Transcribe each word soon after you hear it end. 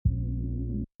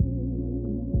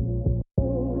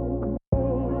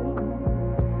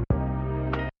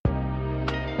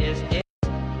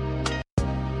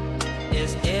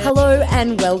Hello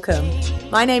and welcome.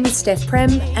 My name is Steph Prem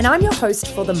and I'm your host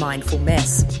for The Mindful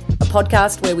Mess, a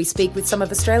podcast where we speak with some of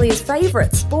Australia's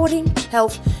favourite sporting,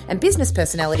 health and business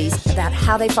personalities about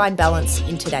how they find balance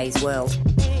in today's world.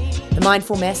 The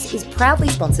Mindful Mess is proudly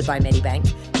sponsored by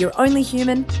Medibank. You're only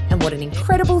human, and what an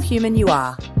incredible human you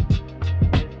are.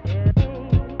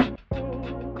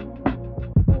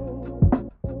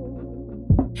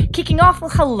 Kicking off, well,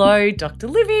 hello, Dr.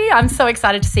 Libby. I'm so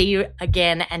excited to see you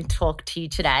again and talk to you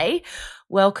today.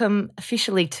 Welcome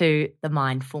officially to The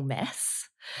Mindful Mess.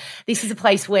 This is a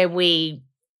place where we,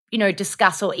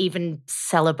 discuss or even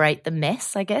celebrate the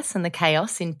mess, I guess, and the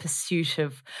chaos in pursuit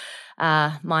of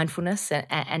mindfulness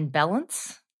and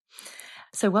balance.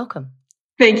 So welcome.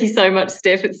 Thank you so much,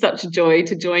 Steph. It's such a joy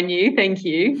to join you. Thank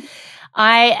you.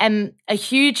 I am a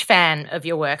huge fan of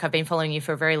your work. I've been following you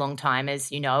for a very long time. As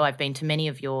you know, I've been to many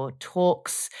of your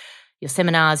talks, your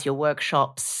seminars, your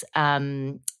workshops.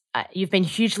 You've been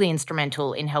hugely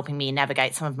instrumental in helping me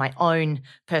navigate some of my own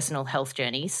personal health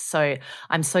journeys. So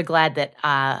I'm so glad that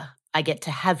I get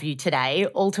to have you today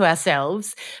all to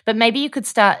ourselves. But maybe you could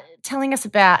start telling us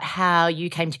about how you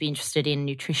came to be interested in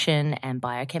nutrition and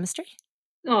biochemistry.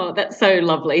 Oh, that's so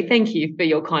lovely. Thank you for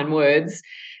your kind words.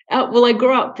 Well, I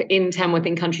grew up in Tamworth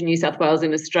in country New South Wales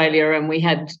in Australia, and we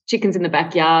had chickens in the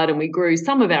backyard and we grew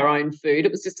some of our own food.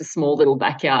 It was just a small little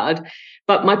backyard.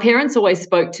 But my parents always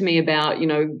spoke to me about,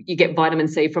 you get vitamin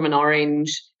C from an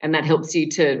orange and that helps you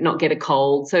to not get a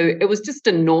cold. So it was just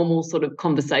a normal sort of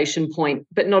conversation point,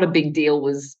 but not a big deal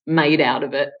was made out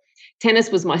of it.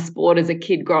 Tennis was my sport as a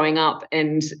kid growing up,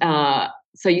 and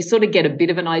so you sort of get a bit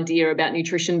of an idea about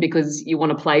nutrition because you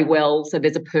want to play well. So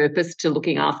there's a purpose to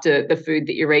looking after the food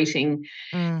that you're eating.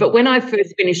 But when I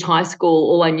first finished high school,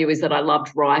 all I knew is that I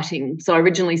loved writing. So I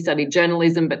originally studied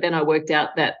journalism, but then I worked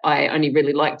out that I only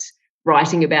really liked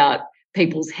writing about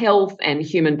people's health and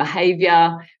human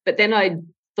behaviour. But then I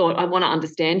thought I want to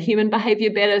understand human behaviour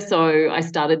better. So I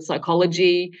started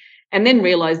psychology, and then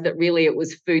realised that really it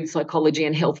was food psychology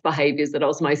and health behaviours that I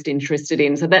was most interested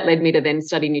in. So that led me to then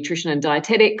study nutrition and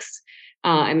dietetics.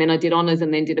 And then I did honours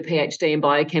and then did a PhD in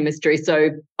biochemistry. So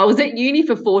I was at uni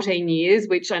for 14 years,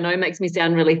 which I know makes me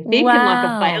sound really thick and like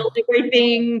I failed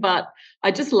everything, but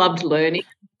I just loved learning.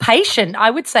 Patient.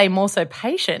 I would say more so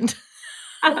patient.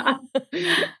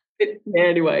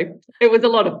 Anyway, it was a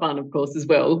lot of fun, of course, as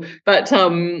well. But,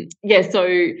 so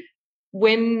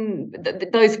when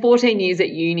those 14 years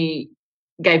at uni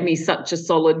gave me such a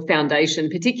solid foundation,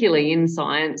 particularly in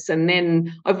science, and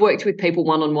then I've worked with people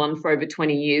one-on-one for over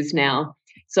 20 years now.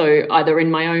 So either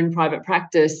in my own private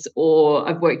practice or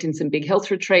I've worked in some big health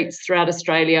retreats throughout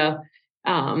Australia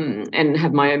and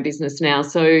have my own business now.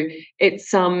 So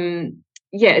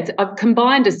I've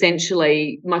combined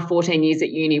essentially my 14 years at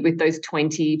uni with those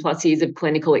 20 plus years of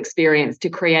clinical experience to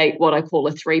create what I call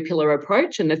a 3-pillar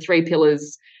approach. And the 3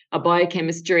 pillars are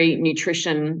biochemistry,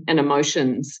 nutrition, and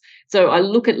emotions. So I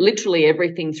look at literally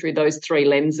everything through those 3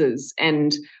 lenses.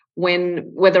 And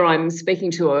whether I'm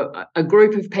speaking to a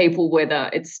group of people, whether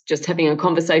it's just having a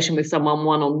conversation with someone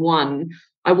one-on-one,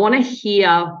 I want to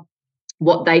hear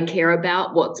what they care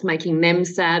about, what's making them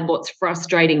sad, what's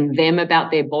frustrating them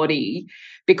about their body,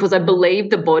 because I believe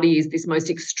the body is this most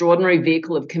extraordinary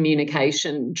vehicle of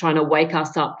communication, trying to wake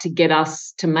us up to get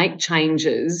us to make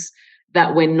changes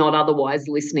that we're not otherwise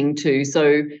listening to.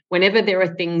 So whenever there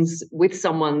are things with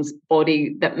someone's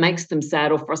body that makes them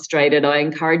sad or frustrated, I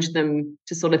encourage them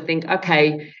to sort of think,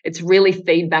 okay, it's really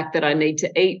feedback that I need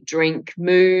to eat, drink,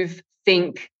 move,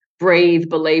 think, breathe,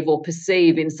 believe, or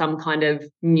perceive in some kind of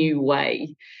new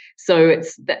way. So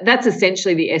that's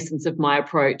essentially the essence of my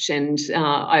approach. And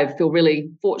I feel really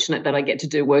fortunate that I get to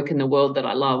do work in the world that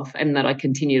I love and that I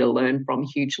continue to learn from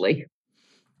hugely.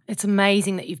 It's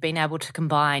amazing that you've been able to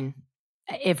combine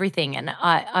everything. And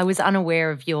I was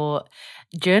unaware of your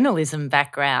journalism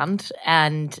background,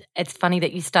 and it's funny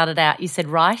that you started out, you said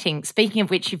writing. Speaking of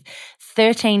which, you've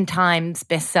 13 times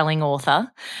best-selling author.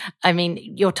 I mean,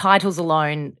 your titles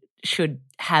alone should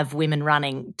have women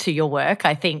running to your work,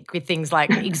 I think, with things like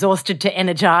Exhausted to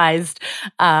Energized,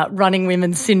 Running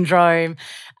Women's Syndrome,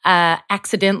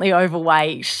 Accidentally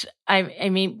Overweight. I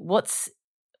mean, what's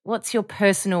your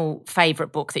personal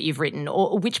favourite book that you've written,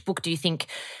 or which book do you think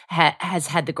has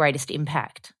had the greatest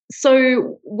impact?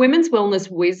 So Women's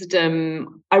Wellness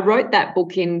Wisdom, I wrote that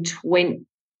book in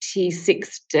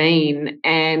 2016,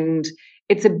 and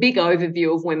it's a big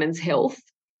overview of women's health.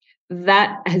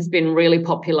 That has been really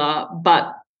popular,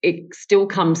 but it still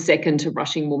comes second to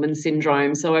Rushing Woman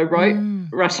Syndrome. So I wrote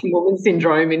Rushing Woman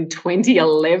Syndrome in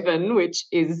 2011, which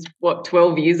is,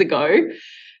 12 years ago.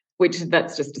 which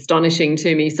that's just astonishing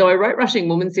to me. So I wrote Rushing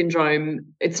Woman Syndrome.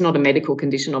 It's not a medical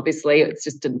condition, obviously. It's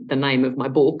just the name of my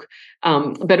book.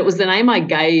 But it was the name I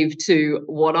gave to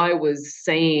what I was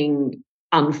seeing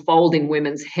unfold in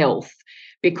women's health,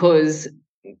 because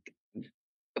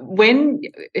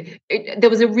there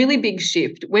was a really big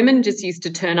shift. Women just used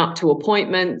to turn up to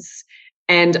appointments,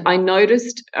 and I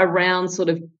noticed around sort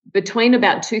of between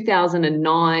about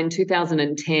 2009,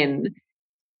 2010,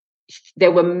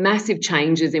 there were massive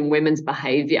changes in women's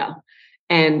behaviour,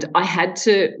 and I had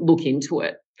to look into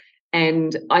it.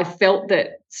 And I felt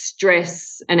that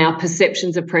stress and our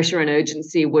perceptions of pressure and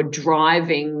urgency were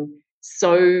driving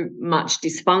so much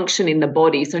dysfunction in the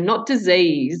body. So not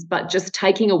disease, but just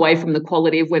taking away from the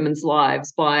quality of women's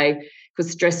lives because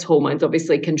stress hormones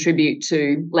obviously contribute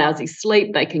to lousy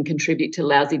sleep. They can contribute to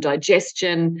lousy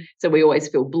digestion. So we always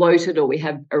feel bloated, or we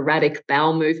have erratic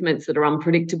bowel movements that are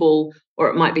unpredictable, or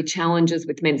it might be challenges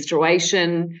with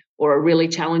menstruation, or a really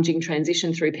challenging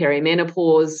transition through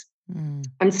perimenopause.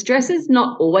 And stress is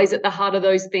not always at the heart of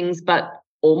those things, but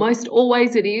almost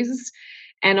always it is.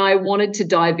 And I wanted to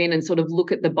dive in and sort of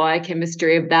look at the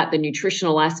biochemistry of that, the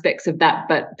nutritional aspects of that,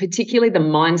 but particularly the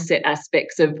mindset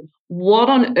aspects of what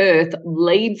on earth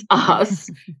leads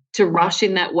us to rush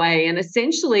in that way, and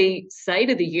essentially say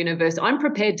to the universe, I'm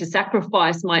prepared to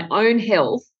sacrifice my own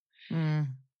health.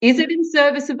 Is it in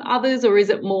service of others, or is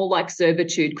it more like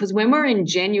servitude? Because when we're in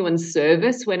genuine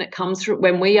service,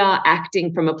 when we are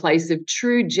acting from a place of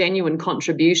true, genuine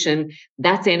contribution,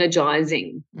 that's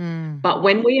energizing. But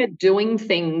when we are doing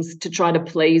things to try to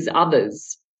please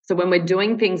others, so when we're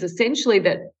doing things essentially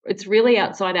that it's really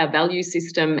outside our value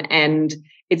system, and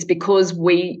it's because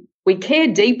we care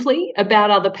deeply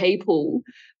about other people,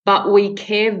 but we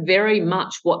care very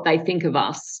much what they think of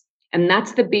us. And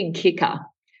that's the big kicker.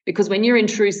 Because when you're in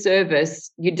true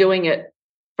service, you're doing it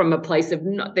from a place of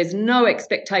there's no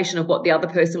expectation of what the other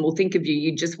person will think of you.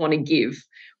 You just want to give.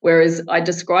 Whereas I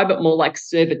describe it more like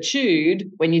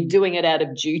servitude when you're doing it out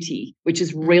of duty, which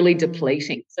is really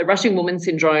depleting. So Rushing Woman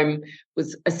Syndrome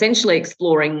was essentially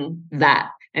exploring that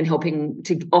and helping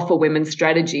to offer women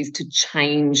strategies to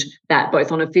change that,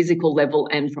 both on a physical level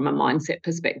and from a mindset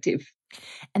perspective.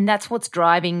 And that's what's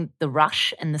driving the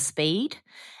rush and the speed.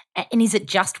 And is it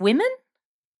just women?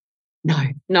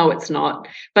 No, it's not.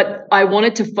 But I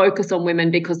wanted to focus on women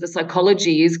because the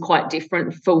psychology is quite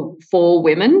different for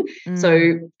women.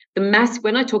 So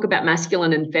when I talk about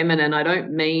masculine and feminine, I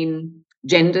don't mean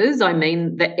genders, I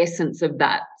mean the essence of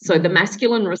that. So the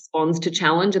masculine responds to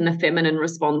challenge and the feminine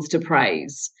responds to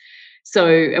praise. So,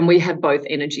 and we have both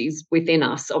energies within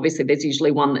us. Obviously, there's usually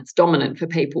one that's dominant for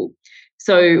people.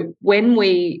 So for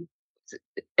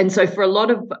a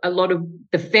lot of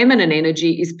the feminine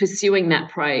energy is pursuing that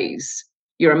praise.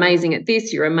 You're amazing at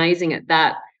this, you're amazing at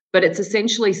that, but it's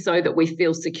essentially so that we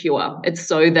feel secure. It's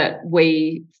so that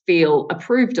we feel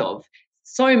approved of.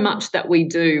 So much that we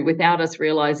do without us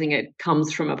realizing it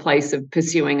comes from a place of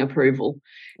pursuing approval.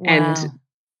 Wow. And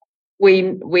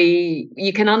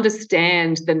you can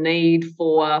understand the need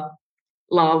for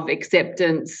love,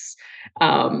 acceptance,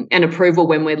 and approval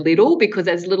when we're little, because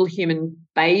as little human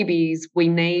babies, we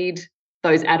need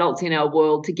those adults in our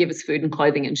world to give us food and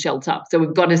clothing and shelter. So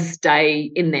we've got to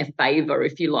stay in their favour,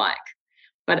 if you like.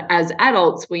 But as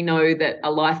adults, we know that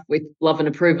a life with love and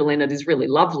approval in it is really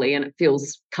lovely and it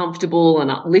feels comfortable and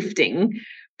uplifting,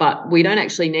 but we don't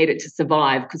actually need it to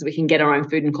survive because we can get our own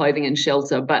food and clothing and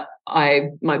shelter. But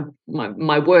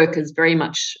my work is very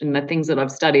much, and the things that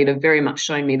I've studied have very much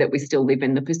shown me that we still live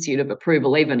in the pursuit of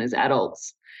approval even as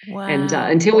adults. Wow. And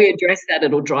until we address that,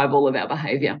 it'll drive all of our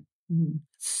behaviour.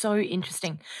 So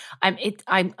interesting.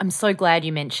 I'm so glad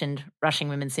you mentioned Rushing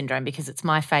Women Syndrome because it's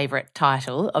my favourite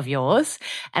title of yours,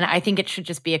 and I think it should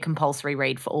just be a compulsory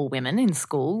read for all women in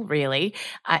school, really.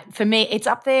 For me, it's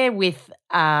up there with,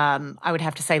 I would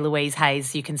have to say, Louise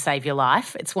Hay's You Can Save Your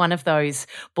Life. It's one of those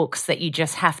books that you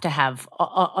just have to have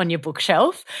on your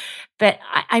bookshelf. But,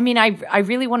 I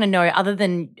really want to know, other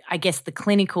than, I guess, the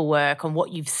clinical work on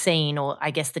what you've seen, or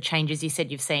I guess the changes you said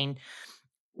you've seen,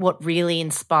 what really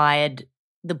inspired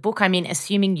the book. I mean,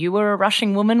 assuming you were a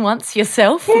rushing woman once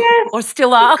yourself, yes, or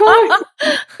still are. Of course.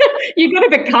 You've got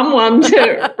to become one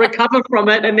to recover from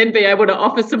it and then be able to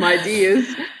offer some ideas.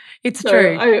 It's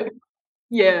true.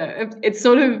 It's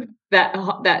sort of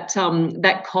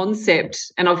that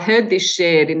concept, and I've heard this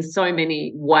shared in so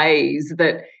many ways,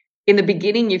 that in the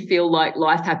beginning you feel like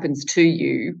life happens to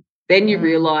you, then you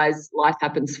realise life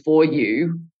happens for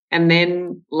you, and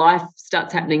then life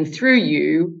starts happening through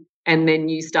you, and then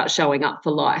you start showing up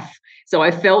for life. So I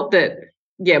felt that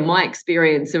my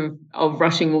experience of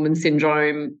rushing woman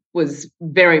syndrome was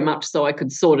very much so I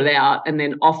could sort it out and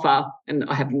then offer, and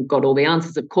I haven't got all the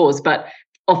answers, of course, but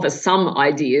offer some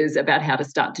ideas about how to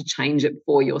start to change it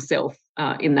for yourself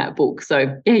in that book.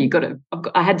 So yeah,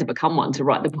 I had to become one to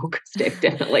write the book, Steph,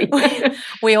 definitely.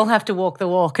 We all have to walk the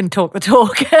walk and talk the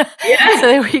talk, yeah, so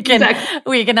that we can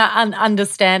exactly.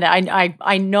 understand it.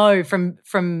 I know from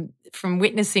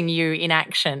witnessing you in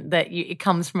action that it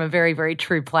comes from a very, very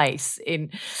true place.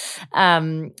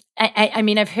 I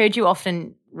mean, I've heard you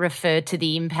often refer to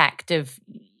the impact of,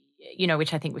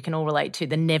 which I think we can all relate to,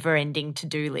 the never-ending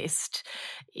to-do list.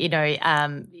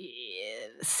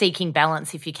 Seeking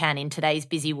balance if you can in today's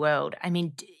busy world. I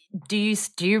mean, do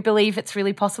you believe it's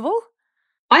really possible?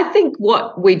 I think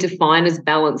what we define as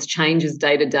balance changes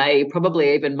day to day,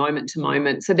 probably even moment to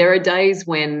moment. So there are days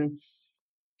when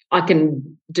I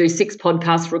can do 6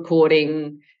 podcast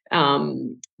recording,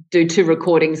 do 2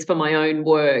 recordings for my own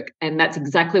work, and that's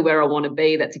exactly where I want to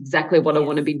be. That's exactly what I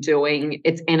want to be doing.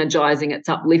 It's energizing, it's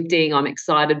uplifting, I'm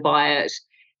excited by it.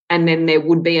 And then there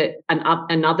would be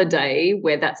another day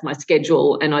where that's my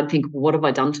schedule, and I'd think, what have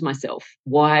I done to myself?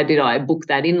 Why did I book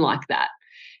that in like that?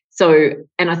 So,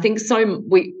 and I think so I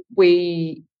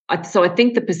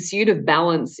think the pursuit of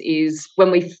balance is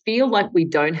when we feel like we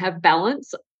don't have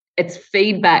balance, it's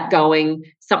feedback going,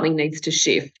 something needs to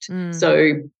shift.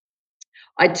 So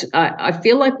I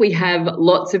feel like we have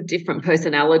lots of different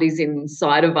personalities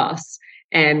inside of us,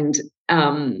 and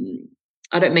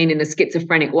I don't mean in a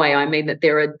schizophrenic way. I mean that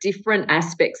there are different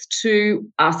aspects to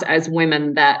us as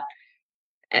women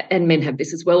and men have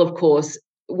this as well, of course,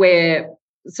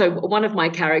 so one of my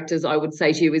characters, I would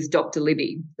say to you, is Dr.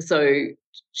 Libby. So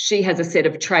she has a set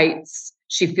of traits.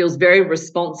 She feels very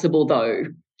responsible, though,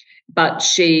 but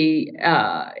she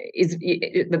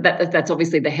that's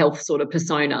obviously the health sort of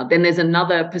persona. Then there's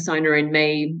another persona in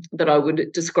me that I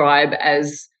would describe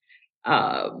as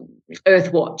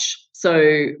Earthwatch.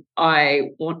 So I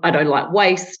don't like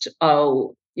waste.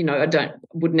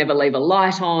 Would never leave a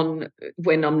light on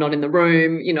when I'm not in the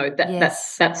room.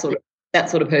 That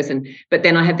sort of person. But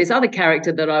then I have this other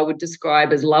character that I would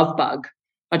describe as love bug.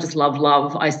 I just love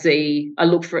love. I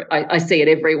look for it. I see it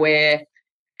everywhere.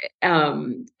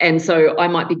 And so I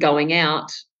might be going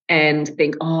out and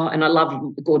think, and I love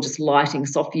gorgeous lighting,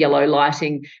 soft yellow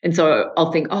lighting. And so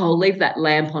I'll think, I'll leave that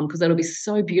lamp on because that'll be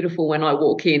so beautiful when I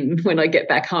walk in, when I get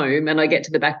back home and I get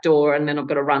to the back door, and then I've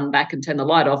got to run back and turn the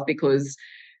light off because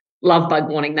love bug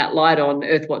wanting that light on,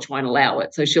 Earthwatch won't allow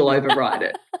it, so she'll override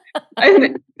it.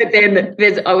 But then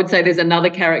I would say there's another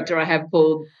character I have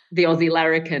called the Aussie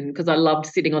Larrikin, because I loved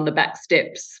sitting on the back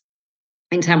steps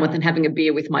in Tamworth and having a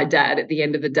beer with my dad at the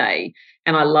end of the day.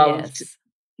 And I loved,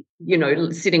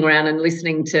 sitting around and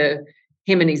listening to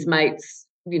him and his mates,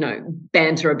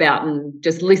 banter about and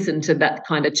just listen to that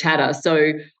kind of chatter.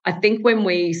 So I think when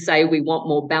we say we want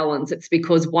more balance, it's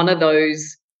because one of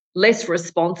those less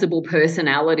responsible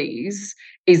personalities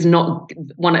is not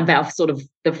one of our sort of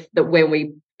where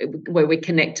we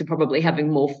connect to probably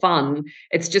having more fun.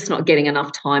 It's just not getting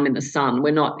enough time in the sun.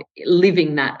 We're not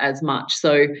living that as much.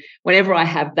 So whenever I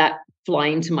have that fly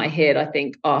into my head, I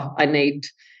think, I need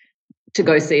to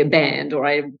go see a band, or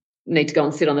I need to go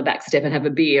and sit on the back step and have a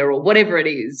beer, or whatever it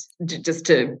is, just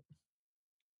to,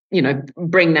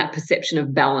 bring that perception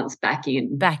of balance back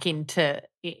into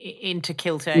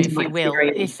kilter, if you will.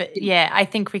 I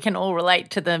think we can all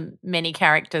relate to the many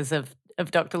characters of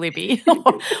Dr. Libby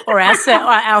or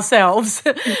ourselves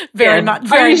very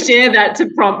much. I share that to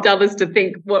prompt others to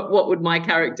think what would my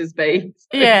characters be.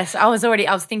 So. Yes, I was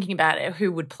thinking about it,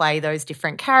 who would play those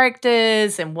different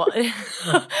characters and what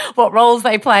what roles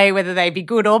they play, whether they be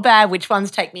good or bad, which ones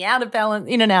take me out of balance,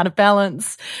 in and out of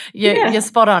balance. You're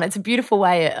spot on. It's a beautiful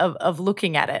way of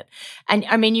looking at it. And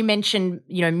I mean, you mentioned,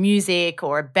 music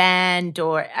or a band,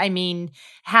 or I mean,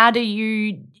 how do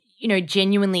you,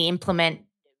 genuinely implement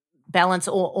balance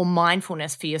or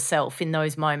mindfulness for yourself in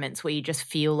those moments where you just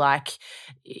feel like,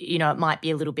 it might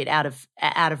be a little bit out of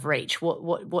reach?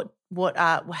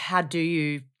 How do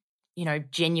you,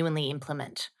 genuinely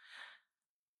implement?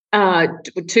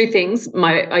 2 things.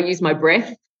 I use my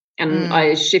breath, and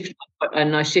I shift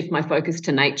my focus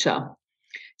to nature.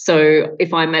 So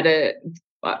if I'm I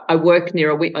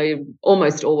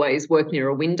almost always work near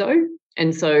a window.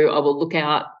 And so I will look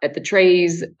out at the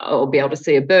trees. I'll be able to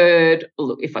see a bird.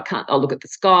 If I can't, I'll look at the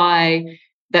sky.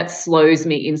 That slows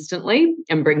me instantly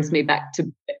and brings me back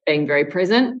to being very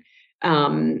present.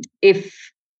 If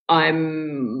I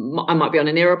might be on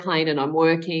an aeroplane and I'm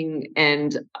working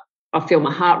and I feel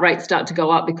my heart rate start to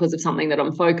go up because of something that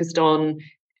I'm focused on,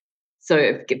 So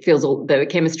if it feels the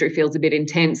chemistry feels a bit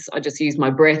intense, I just use my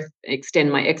breath,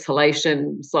 extend my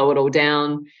exhalation, slow it all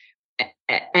down,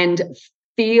 and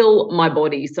feel my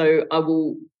body. So I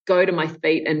will go to my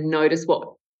feet and notice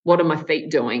what are my feet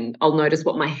doing. I'll notice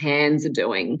what my hands are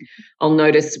doing. I'll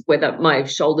notice whether my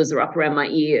shoulders are up around my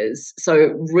ears.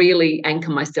 So really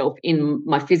anchor myself in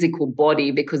my physical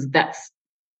body, because that's,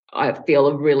 I feel,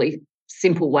 a really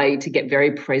simple way to get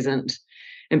very present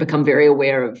and become very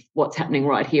aware of what's happening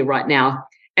right here, right now.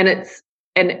 And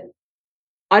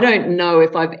I don't know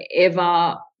if I've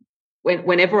ever,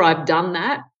 whenever I've done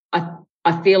that,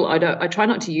 I feel I try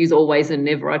not to use always and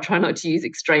never. I try not to use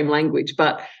extreme language,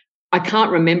 but I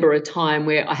can't remember a time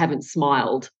where I haven't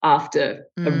smiled after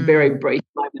a very brief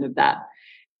moment of that.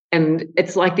 And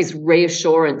it's like this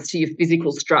reassurance to your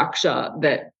physical structure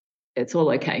that it's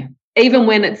all okay. Even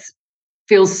when it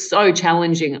feels so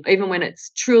challenging, even when it's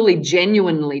truly,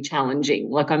 genuinely challenging,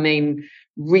 like, I mean,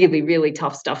 really, really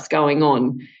tough stuff's going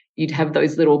on, you'd have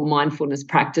those little mindfulness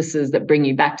practices that bring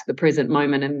you back to the present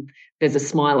moment, and there's a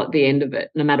smile at the end of it,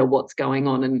 no matter what's going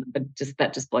on. And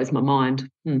that just blows my mind.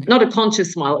 Not a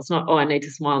conscious smile. It's not, oh, I need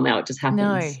to smile now. It just happens.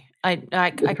 No,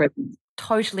 I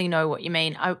totally know what you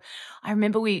mean. I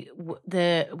remember we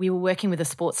were working with a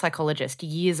sports psychologist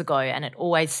years ago, and it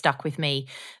always stuck with me.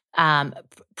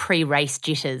 Pre-race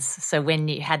jitters. So when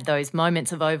you had those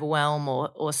moments of overwhelm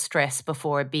or stress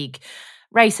before a big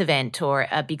race event or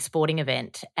a big sporting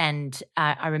event. And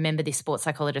I remember this sports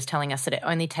psychologist telling us that it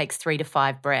only takes 3 to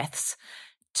 5 breaths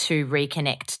to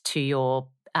reconnect to your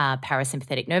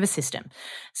parasympathetic nervous system.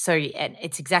 So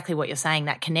it's exactly what you're saying,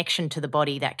 that connection to the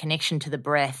body, that connection to the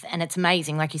breath. And it's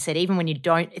amazing, like you said, even when you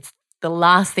don't, it's the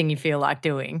last thing you feel like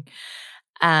doing.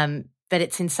 But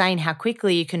it's insane how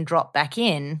quickly you can drop back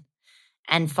in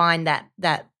and find that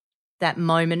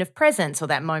moment of presence or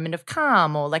that moment of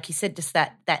calm, or, like you said, just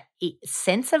that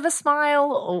sense of a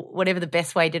smile, or whatever the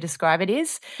best way to describe it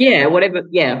is. Yeah, whatever.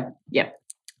 Yeah.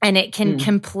 And it can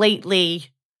completely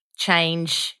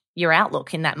change your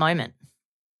outlook in that moment.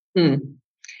 And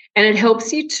it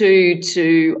helps you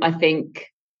to I think,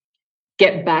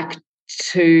 get back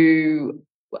to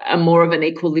a more of an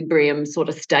equilibrium sort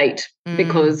of state,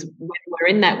 because when we're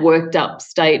in that worked up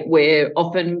state, we're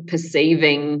often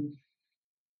perceiving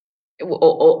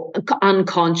or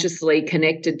unconsciously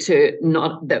connected to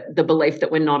not the belief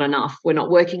that we're not enough. We're not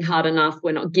working hard enough.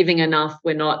 We're not giving enough.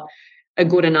 We're not a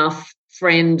good enough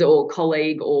friend or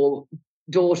colleague or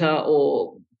daughter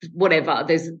or whatever.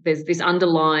 There's this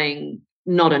underlying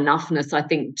not enoughness, I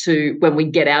think, to when we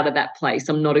get out of that place.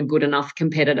 I'm not a good enough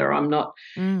competitor. I'm not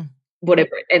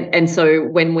whatever. And so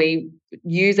when we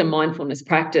use a mindfulness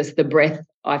practice, the breath,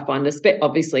 I find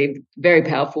obviously very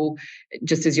powerful,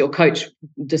 just as your coach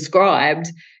described.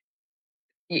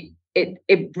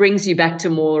 It brings you back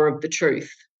to more of the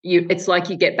truth. It's like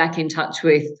you get back in touch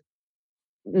with,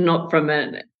 not from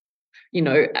a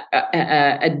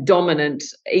dominant,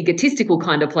 egotistical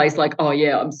kind of place, like, oh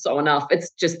yeah, I'm so enough. It's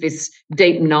just this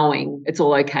deep knowing it's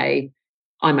all okay.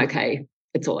 I'm okay.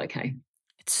 It's all okay.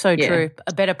 It's so true.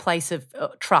 A better place of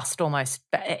trust, almost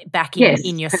back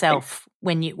in yourself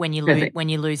when you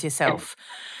lose yourself.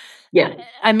 Yeah.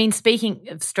 I mean, speaking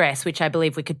of stress, which I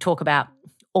believe we could talk about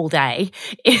all day,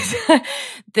 is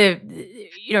the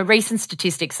recent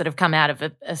statistics that have come out of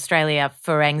Australia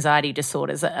for anxiety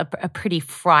disorders are pretty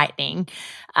frightening.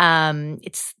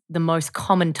 It's the most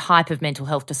common type of mental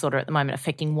health disorder at the moment,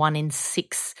 affecting 1 in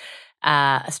 6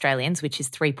 Australians, which is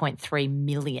 3.3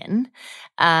 million.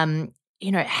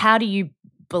 How do you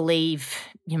believe,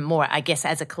 more, I guess,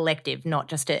 as a collective, not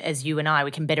just as you and I,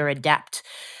 we can better adapt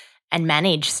and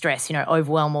manage stress,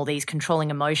 overwhelm all these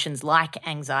controlling emotions like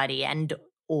anxiety and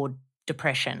or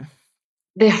depression?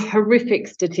 They're horrific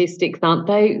statistics, aren't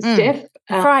they, Steph?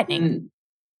 Frightening.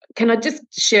 Can I just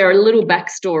share a little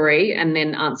backstory and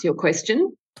then answer your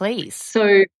question? Please.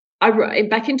 So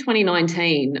back in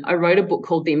 2019, I wrote a book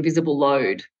called The Invisible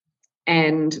Load.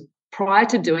 And prior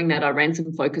to doing that, I ran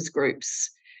some focus groups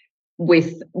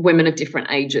with women of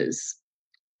different ages.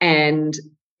 And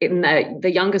in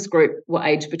the youngest group were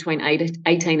aged between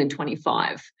 18 and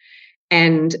 25.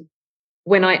 And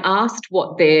when I asked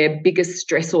what their biggest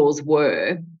stressors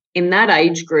were, in that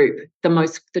age group,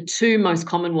 the 2 most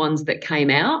common ones that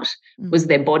came out was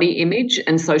their body image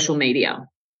and social media.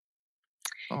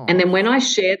 Oh. And then when I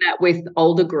share that with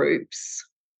older groups,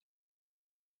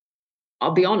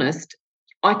 I'll be honest,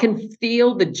 I can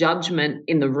feel the judgment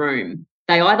in the room.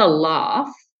 They either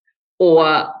laugh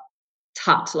or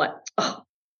tut, like, oh,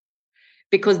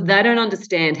 because they don't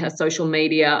understand how social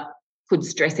media could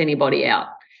stress anybody out,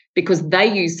 because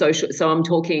they use social. So I'm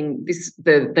talking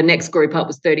the next group up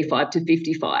was 35 to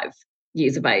 55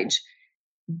 years of age.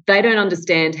 they don't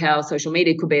understand how social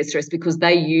media could be a stress because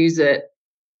they use it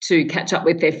to catch up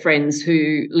with their friends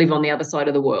who live on the other side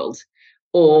of the world,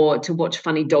 or to watch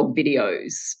funny dog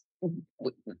videos.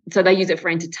 So they use it for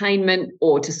entertainment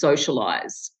or to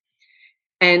socialize.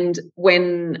 And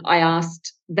when I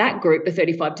asked that group, the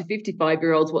 35 to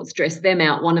 55-year-olds, what stressed them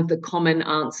out, one of the common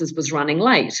answers was running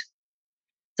late.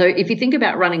 So if you think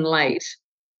about running late,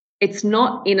 it's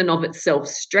not in and of itself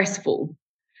stressful.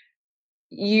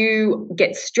 We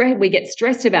get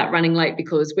stressed about running late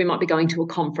because we might be going to a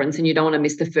conference and you don't want to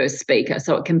miss the first speaker.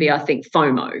 So it can be, I think,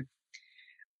 FOMO.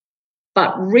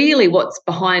 But really what's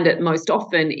behind it most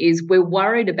often is we're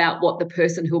worried about what the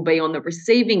person who'll be on the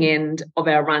receiving end of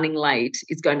our running late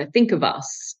is going to think of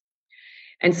us.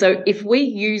 And so if we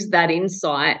use that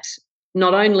insight,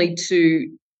 not only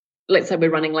to, let's say we're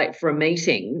running late for a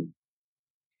meeting,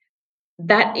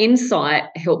 that insight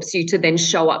helps you to then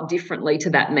show up differently to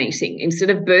that meeting. Instead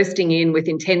of bursting in with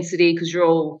intensity because you're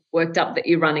all worked up that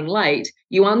you're running late,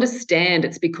 you understand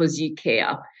it's because you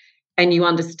care. And you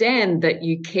understand that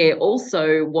you care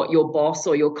also what your boss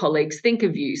or your colleagues think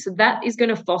of you. So that is going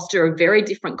to foster a very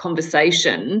different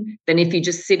conversation than if you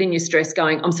just sit in your stress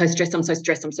going, I'm so stressed, I'm so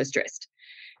stressed, I'm so stressed.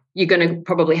 You're going to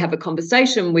probably have a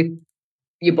conversation with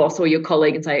your boss or your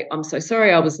colleague and say, I'm so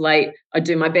sorry I was late. I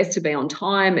do my best to be on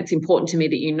time. It's important to me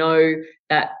that you know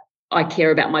that I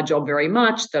care about my job very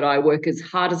much, that I work as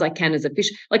hard as I can as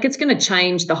efficient. Like, it's going to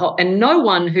change the whole, and no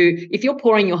one who, if you're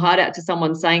pouring your heart out to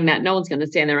someone saying that, no one's going to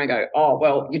stand there and go, oh,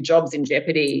 well, your job's in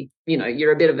jeopardy. You know,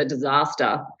 you're a bit of a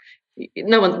disaster.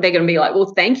 No one, they're going to be like,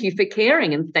 well, thank you for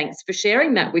caring and thanks for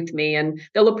sharing that with me. And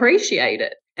they'll appreciate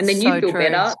it. And then you feel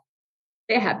better.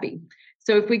 They're happy.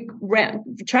 So if we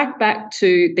track back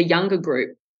to the younger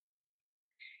group,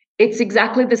 it's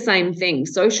exactly the same thing.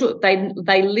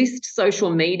 They list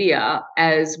social media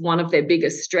as one of their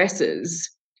biggest stresses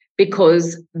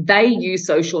because they use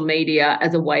social media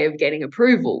as a way of getting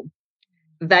approval.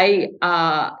 They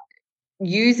are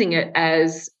using it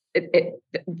as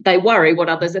they worry what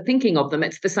others are thinking of them.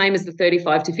 It's the same as the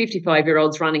 35 to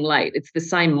 55-year-olds running late. It's the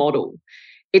same model.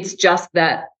 It's just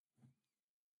that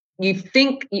you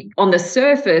think on the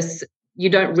surface, you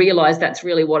don't realize that's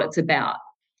really what it's about.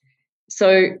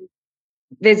 So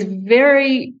there's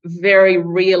very, very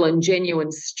real and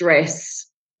genuine stress,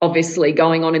 obviously,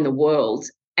 going on in the world,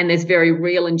 and there's very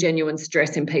real and genuine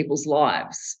stress in people's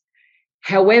lives.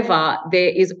 However, there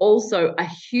is also a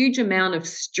huge amount of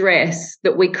stress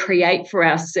that we create for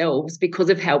ourselves because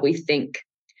of how we think.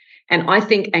 And I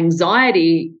think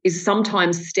anxiety is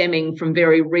sometimes stemming from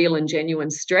very real and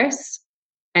genuine stress,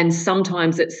 and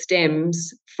sometimes it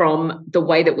stems from the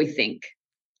way that we think.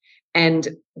 And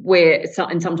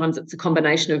sometimes it's a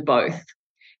combination of both.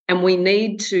 And we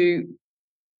need to,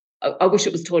 I wish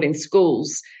it was taught in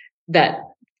schools, that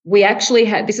we actually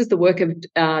have, this is the work of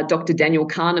Dr. Daniel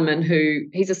Kahneman,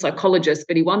 he's a psychologist,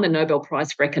 but he won the Nobel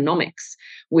Prize for economics,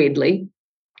 weirdly.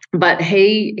 But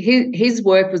his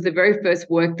work was the very first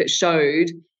work that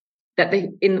showed that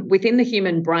within the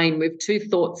human brain, we have two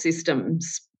thought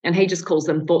systems, and he just calls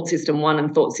them thought system 1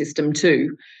 and thought system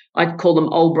 2. I call them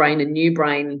old brain and new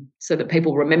brain so that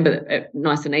people remember it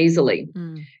nice and easily.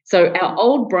 So our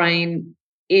old brain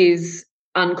is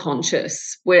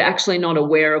unconscious. We're actually not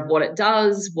aware of what it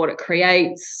does, what it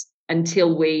creates,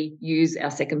 until we use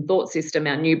our second thought system,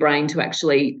 our new brain, to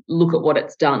actually look at what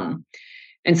it's done.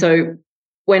 And so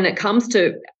when it comes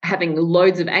to having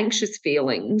loads of anxious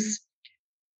feelings,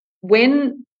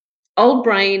 when old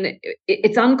brain,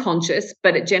 it's unconscious,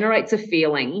 but it generates a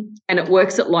feeling and it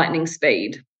works at lightning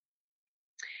speed.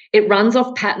 It runs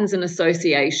off patterns and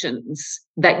associations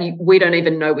that we don't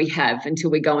even know we have until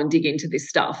we go and dig into this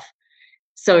stuff.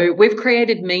 So we've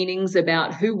created meanings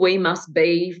about who we must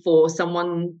be for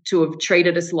someone to have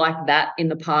treated us like that in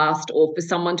the past, or for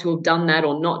someone to have done that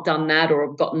or not done that, or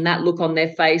have gotten that look on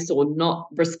their face or not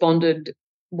responded,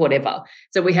 whatever.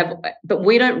 So but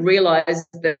we don't realize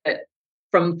that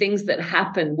from things that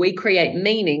happen, we create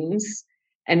meanings,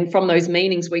 and from those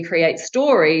meanings we create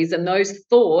stories, and those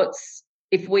thoughts,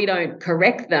 if we don't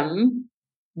correct them,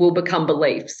 will become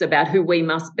beliefs about who we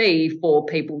must be for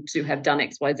people to have done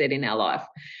X, Y, Z in our life.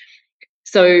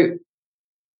 So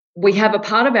we have a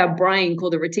part of our brain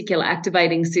called the reticular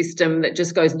activating system that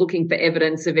just goes looking for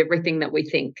evidence of everything that we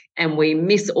think, and we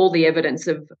miss all the evidence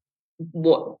of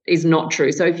what is not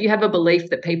true. So if you have a belief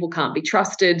that people can't be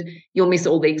trusted, you'll miss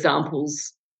all the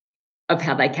examples of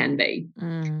how they can be.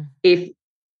 If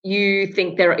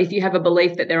you have a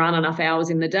belief that there aren't enough hours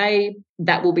in the day,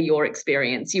 that will be your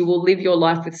experience. You will live your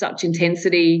life with such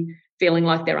intensity feeling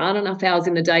like there aren't enough hours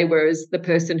in the day, whereas the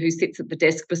person who sits at the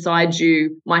desk beside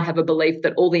you might have a belief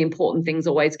that all the important things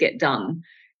always get done.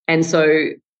 And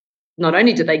so not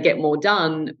only do they get more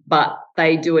done, but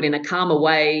they do it in a calmer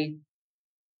way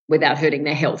without hurting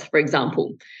their health, for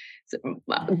example. So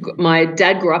my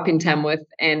dad grew up in Tamworth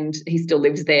and he still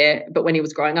lives there. But when he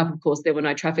was growing up, of course, there were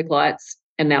no traffic lights.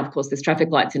 And now, of course, there's traffic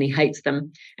lights and he hates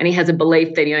them. And he has a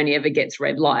belief that he only ever gets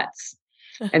red lights.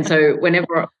 And so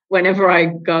whenever I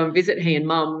go and visit he and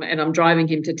Mum and I'm driving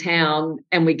him to town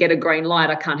and we get a green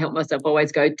light, I can't help myself. I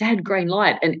always go, Dad, green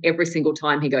light. And every single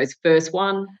time he goes, first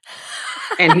one.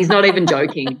 And he's not even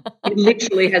joking. He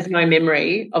literally has no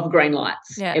memory of green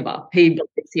lights ever. He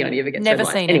believes he only ever gets never red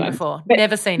lights. Seen anyway, it before.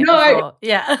 Never seen it before.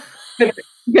 Yeah.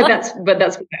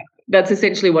 But that's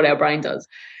essentially what our brain does.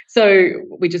 So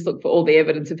we just look for all the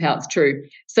evidence of how it's true.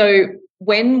 So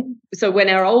when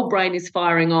our old brain is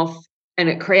firing off and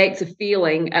it creates a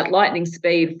feeling at lightning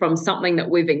speed from something that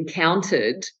we've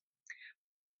encountered,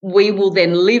 we will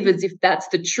then live as if that's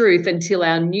the truth until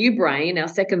our new brain, our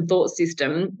second thought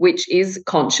system, which is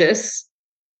conscious,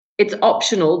 it's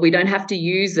optional. We don't have to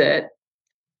use it,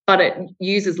 but it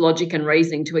uses logic and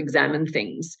reasoning to examine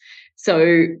things.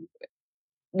 So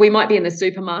we might be in the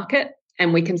supermarket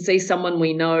and we can see someone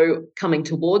we know coming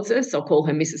towards us. I'll call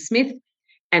her Mrs. Smith.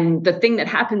 And the thing that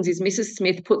happens is Mrs.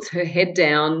 Smith puts her head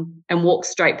down and walks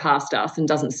straight past us and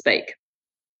doesn't speak.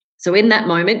 So in that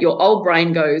moment, your old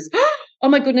brain goes, oh,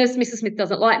 my goodness, Mrs. Smith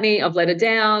doesn't like me. I've let her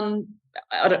down.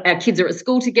 Our kids are at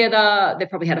school together. They've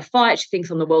probably had a fight. She thinks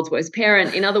I'm the world's worst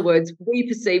parent. In other words, we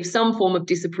perceive some form of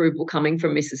disapproval coming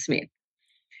from Mrs. Smith.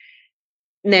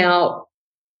 Now,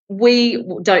 we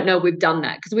don't know we've done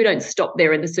that because we don't stop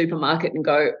there in the supermarket and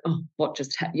go, oh, what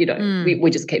just happened? We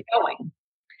just keep going.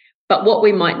 But what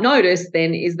we might notice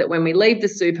then is that when we leave the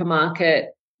supermarket,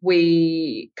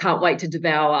 we can't wait to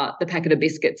devour the packet of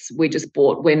biscuits we just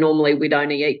bought, where normally we'd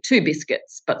only eat 2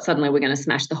 biscuits, but suddenly we're going to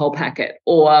smash the whole packet.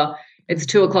 Or it's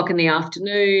 2:00 in the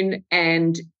afternoon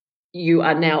and you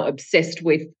are now obsessed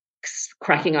with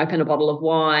cracking open a bottle of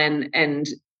wine and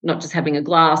not just having a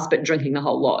glass, but drinking the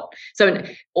whole lot. So,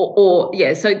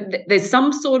 so there's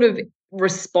some sort of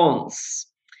response.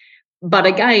 But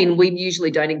again, we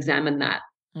usually don't examine that.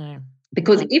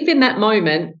 Because if in that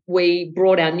moment we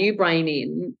brought our new brain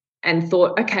in and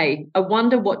thought, okay, I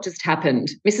wonder what just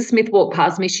happened. Mrs. Smith walked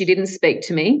past me. She didn't speak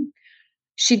to me.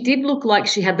 She did look like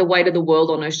she had the weight of the world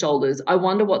on her shoulders. I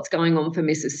wonder what's going on for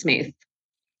Mrs. Smith.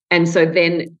 And so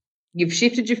then you've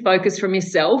shifted your focus from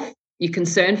yourself, you're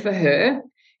concerned for her,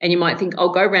 and you might think, I'll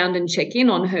go around and check in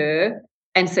on her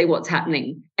and see what's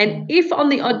happening. And if on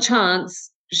the odd chance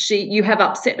you have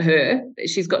upset her,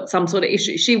 she's got some sort of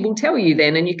issue, she will tell you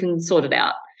then and you can sort it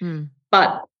out.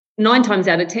 But 9 times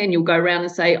out of 10, you'll go around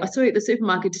and say, I saw you at the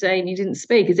supermarket today and you didn't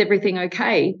speak. Is everything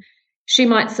okay? She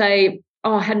might say,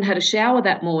 oh, I hadn't had a shower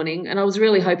that morning and I was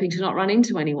really hoping to not run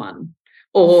into anyone.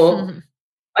 Or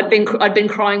I'd been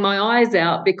crying my eyes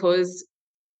out because,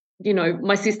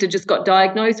 my sister just got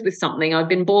diagnosed with something. I've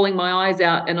been bawling my eyes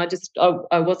out and I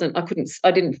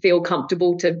didn't feel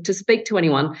comfortable to speak to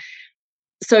anyone.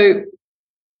 So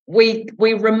we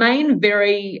remain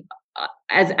very,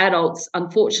 as adults,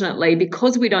 unfortunately,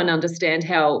 because we don't understand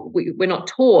how we're not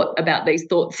taught about these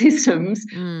thought systems,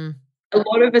 a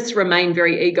lot of us remain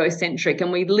very egocentric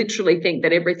and we literally think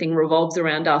that everything revolves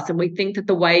around us, and we think that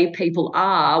the way people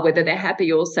are, whether they're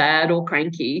happy or sad or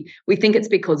cranky, we think it's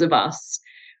because of us,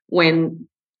 when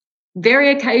very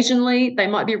occasionally they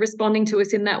might be responding to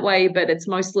us in that way, but it's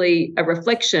mostly a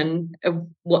reflection of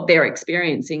what they're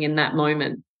experiencing in that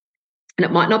moment. And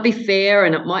it might not be fair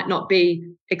and it might not be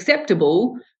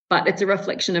acceptable, but it's a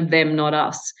reflection of them, not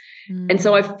us. And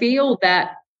so I feel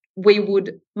that we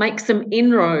would make some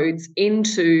inroads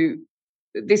into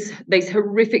these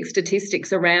horrific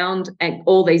statistics around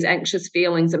all these anxious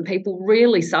feelings and people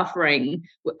really suffering.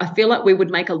 I feel like we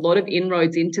would make a lot of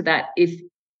inroads into that if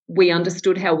we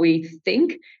understood how we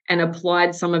think and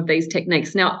applied some of these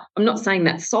techniques. Now, I'm not saying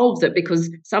that solves it because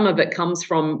some of it comes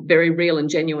from very real and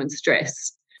genuine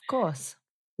stress. Of course.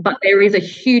 But there is a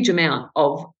huge amount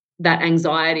of that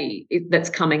anxiety that's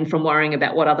coming from worrying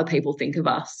about what other people think of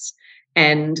us.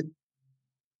 And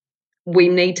we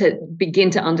need to begin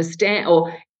to understand,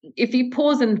 or if you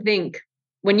pause and think,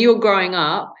 when you were growing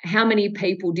up, how many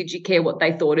people did you care what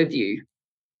they thought of you?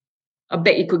 I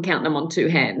bet you could count them on 2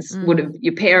 hands. Would have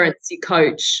your parents, your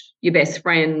coach, your best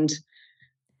friend.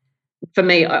 For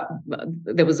me,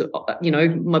 there was,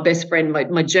 my best friend,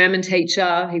 my German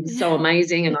teacher. He was so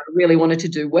amazing and I really wanted to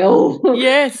do well.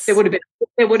 Yes. There would have been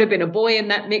there would have been a boy in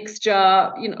that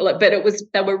mixture, but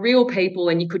they were real people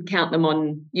and you could count them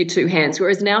on your two hands.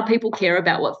 Whereas now people care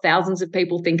about what thousands of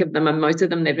people think of them, and most of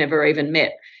them they've never even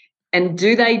met. And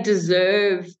do they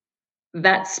deserve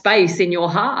that space in your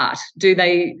heart? Do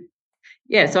they?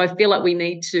 Yeah. So I feel like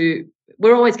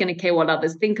we're always going to care what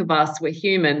others think of us. We're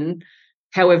human.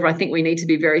 However, I think we need to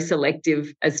be very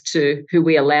selective as to who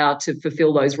we allow to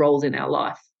fulfill those roles in our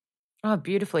life. Oh,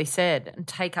 beautifully said. And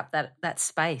take up that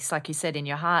space, like you said, in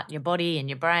your heart, your body, and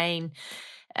your brain.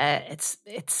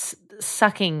 It's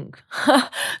sucking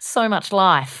so much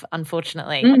life,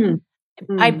 unfortunately.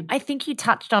 I think you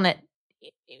touched on it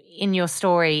in your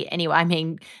story anyway. I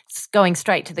mean, going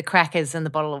straight to the crackers and the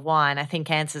bottle of wine, I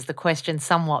think answers the question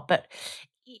somewhat, but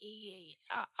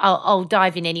I'll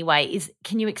dive in anyway.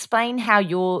 Can you explain how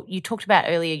you talked about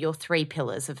earlier your 3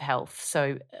 pillars of health,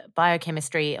 so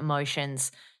biochemistry,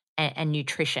 emotions, and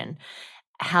nutrition,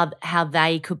 how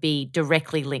they could be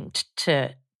directly linked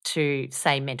to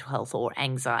say mental health or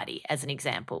anxiety, as an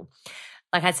example.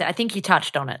 Like I said, I think you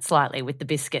touched on it slightly with the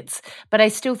biscuits, but I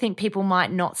still think people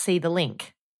might not see the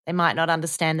link. They might not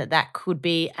understand that could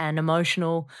be an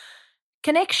emotional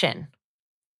connection.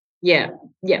 Yeah.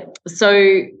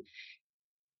 So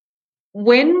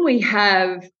when we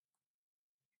have,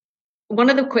 one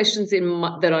of the questions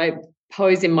that I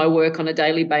pose in my work on a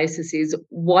daily basis is,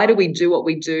 why do we do what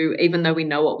we do even though we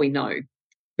know what we know?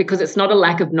 Because it's not a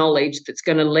lack of knowledge that's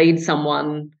going to lead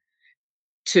someone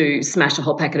to smash a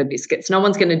whole packet of biscuits. No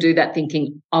one's going to do that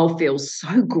thinking, I'll feel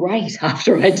so great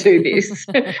after I do this.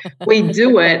 We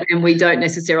do it and we don't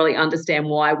necessarily understand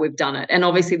why we've done it. And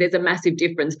obviously there's a massive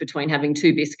difference between having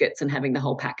 2 biscuits and having the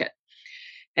whole packet.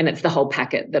 And it's the whole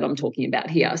packet that I'm talking about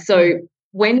here. So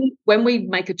when we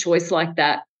make a choice like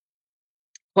that,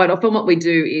 quite often what we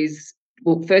do is,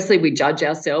 well, firstly, we judge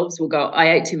ourselves. We'll go,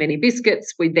 I ate too many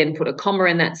biscuits. We then put a comma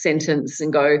in that sentence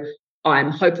and go,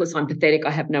 I'm hopeless, I'm pathetic,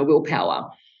 I have no willpower.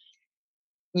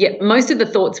 Yet most of the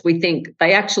thoughts we think,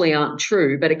 they actually aren't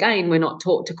true. But again, we're not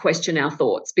taught to question our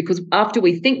thoughts, because after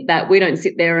we think that, we don't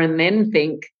sit there and then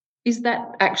think, is that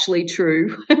actually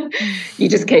true? You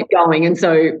just keep going.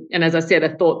 And as I said,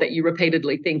 a thought that you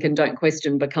repeatedly think and don't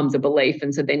question becomes a belief.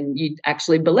 And so then you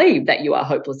actually believe that you are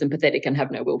hopeless and pathetic and have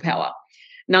no willpower,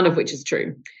 none of which is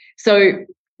true. So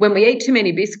when we eat too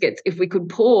many biscuits, if we could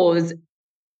pause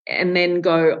and then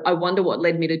go, I wonder what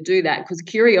led me to do that, because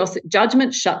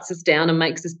judgment shuts us down and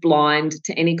makes us blind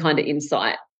to any kind of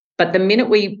insight. But the minute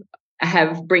we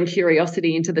bring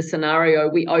curiosity into the scenario,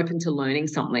 we open to learning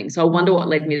something. So I wonder what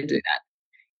led me to do that.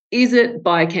 Is it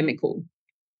biochemical?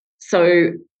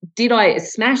 So did I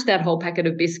smash that whole packet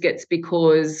of biscuits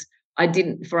because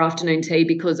for afternoon tea,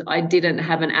 because I didn't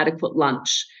have an adequate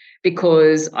lunch,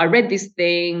 because I read this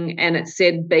thing and it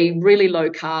said be really low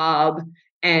carb,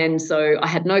 and so I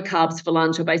had no carbs for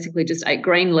lunch. I basically just ate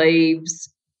green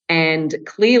leaves, and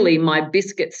clearly my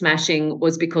biscuit smashing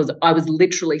was because I was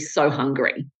literally so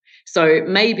hungry. So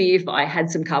maybe if I had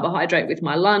some carbohydrate with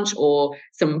my lunch, or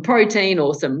some protein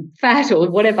or some fat or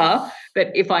whatever, but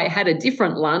if I had a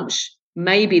different lunch,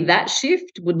 maybe that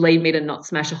shift would lead me to not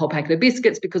smash a whole packet of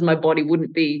biscuits, because my body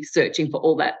wouldn't be searching for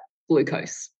all that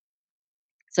glucose.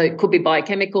 So it could be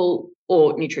biochemical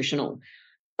or nutritional.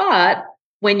 But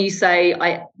when you say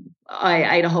I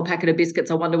ate a whole packet of biscuits,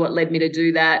 I wonder what led me to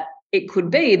do that, it could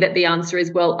be that the answer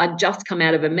is, well, I'd just come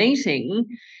out of a meeting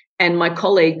and my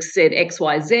colleagues said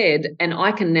XYZ, and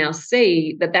I can now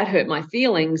see that hurt my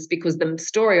feelings, because the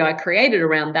story I created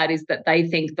around that is that they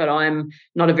think that I'm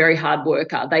not a very hard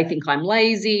worker. They think I'm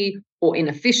lazy or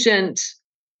inefficient.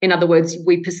 In other words,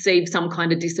 we perceive some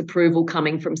kind of disapproval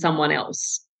coming from someone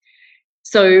else.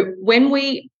 So when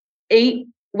we eat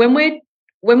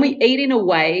in a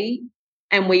way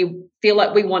and we feel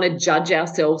like we want to judge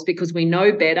ourselves because we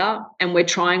know better, and we're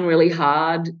trying really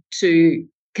hard to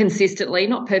consistently,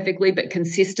 not perfectly, but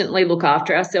consistently look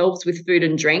after ourselves with food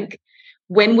and drink,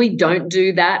 when we don't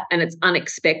do that and it's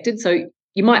unexpected, so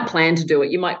you might plan to do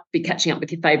it, you might be catching up with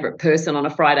your favourite person on a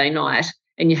Friday night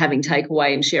and you're having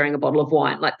takeaway and sharing a bottle of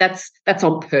wine, like that's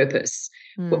on purpose.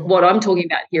 What I'm talking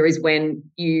about here is when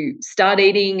you start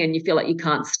eating and you feel like you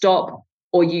can't stop,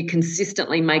 or you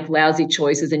consistently make lousy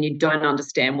choices and you don't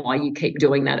understand why you keep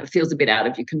doing that. It feels a bit out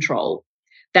of your control.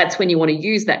 That's when you want to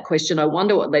use that question. I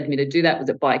wonder what led me to do that. Was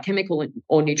it biochemical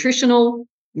or nutritional?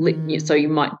 So you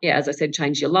might, as I said,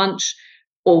 change your lunch.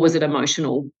 Or was it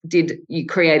emotional? Did you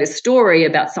create a story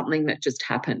about something that just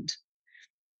happened?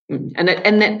 And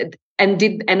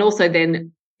also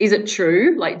then, is it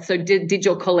true? Like, so does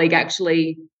your colleague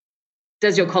actually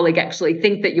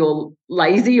think that you're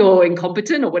lazy or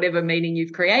incompetent, or whatever meaning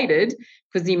you've created?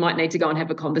 Because you might need to go and have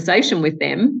a conversation with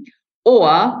them.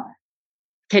 Or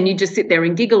can you just sit there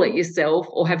and giggle at yourself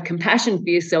or have compassion for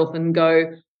yourself and go,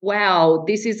 wow,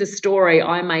 this is a story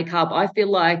I make up. I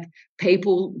feel like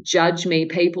people judge me,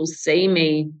 people see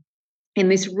me in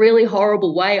this really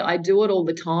horrible way. I do it all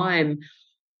the time.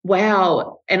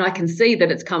 Wow. And I can see that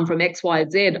it's come from X, Y,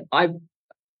 Z.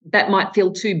 That might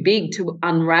feel too big to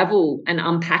unravel and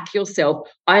unpack yourself.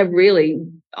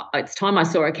 It's time I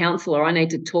saw a counsellor. I need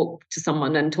to talk to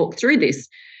someone and talk through this.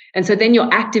 And so then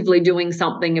you're actively doing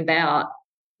something about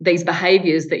these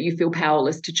behaviours that you feel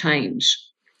powerless to change.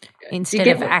 Instead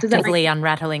of actively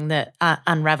unraveling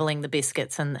the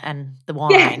biscuits and the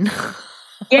wine.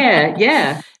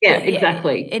 Yeah,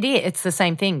 exactly. It's the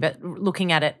same thing, but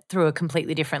looking at it through a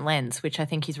completely different lens, which I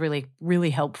think is really, really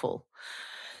helpful.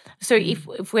 So if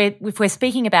we're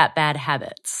speaking about bad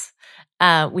habits,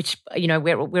 which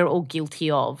we're all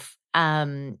guilty of,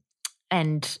 and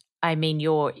I mean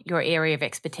your area of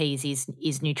expertise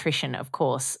is nutrition, of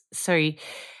course. So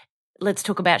let's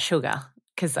talk about sugar,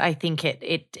 because I think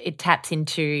it taps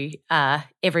into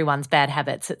everyone's bad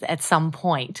habits at some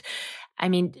point. I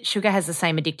mean, sugar has the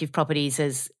same addictive properties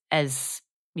as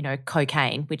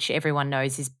cocaine, which everyone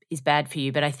knows is bad for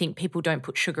you. But I think people don't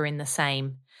put sugar in the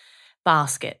same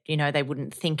basket. They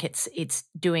wouldn't think it's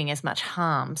doing as much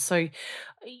harm. So,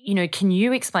 can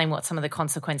you explain what some of the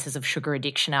consequences of sugar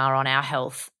addiction are on our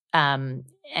health, and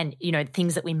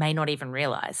things that we may not even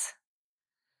realize?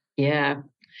 Yeah.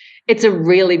 It's a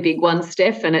really big one,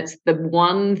 Steph, and it's the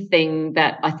one thing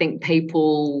that I think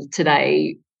people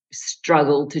today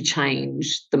struggle to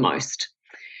change the most.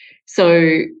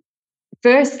 So,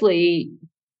 firstly,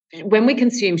 when we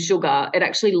consume sugar, it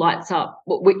actually lights up,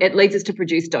 it leads us to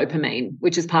produce dopamine,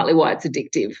 which is partly why it's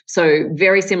addictive. So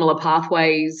very similar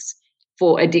pathways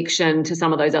for addiction to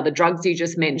some of those other drugs you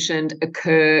just mentioned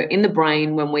occur in the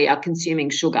brain when we are consuming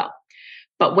sugar.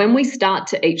 But when we start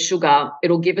to eat sugar,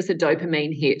 it'll give us a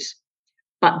dopamine hit.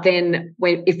 But then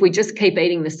if we just keep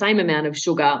eating the same amount of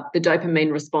sugar, the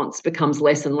dopamine response becomes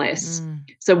less and less.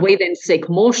 So we then seek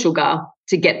more sugar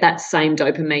to get that same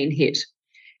dopamine hit.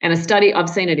 And a study, I've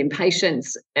seen it in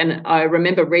patients, and I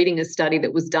remember reading a study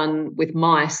that was done with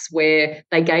mice where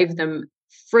they gave them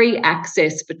free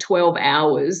access for 12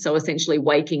 hours, so essentially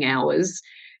waking hours,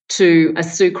 to a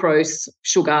sucrose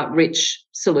sugar-rich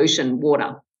solution,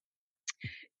 water,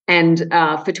 and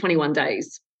for 21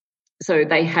 days. So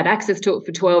they had access to it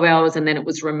for 12 hours and then it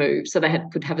was removed. So they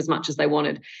could have as much as they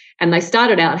wanted. And they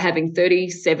started out having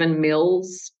 37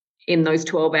 mils in those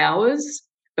 12 hours.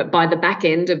 But by the back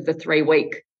end of the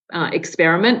 3-week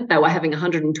experiment, they were having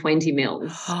 120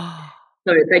 mils.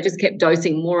 So they just kept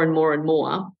dosing more and more and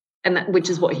more, which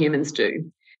is what humans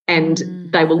do. And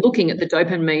they were looking at the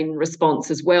dopamine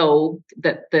response as well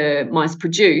that the mice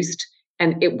produced.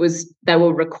 And they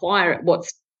were required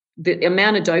the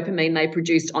amount of dopamine they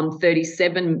produced on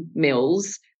 37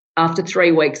 mils. After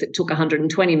 3 weeks, it took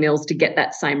 120 mils to get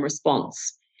that same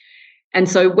response. And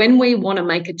so when we want to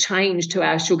make a change to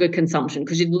our sugar consumption,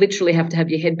 because you'd literally have to have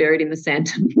your head buried in the sand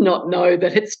to not know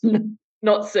that it's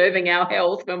not serving our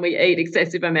health when we eat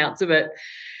excessive amounts of it.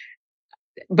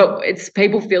 But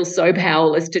people feel so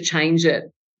powerless to change it.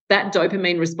 That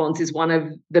dopamine response is one of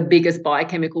the biggest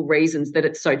biochemical reasons that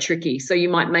it's so tricky. So you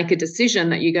might make a decision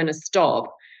that you're going to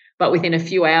stop, but within a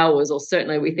few hours or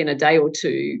certainly within a day or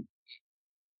two,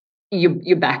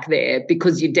 you're back there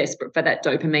because you're desperate for that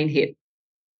dopamine hit.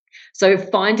 So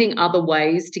finding other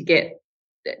ways to get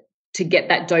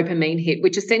that dopamine hit,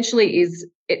 which essentially is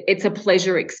it's a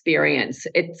pleasure experience.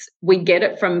 We get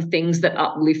it from things that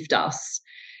uplift us.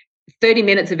 30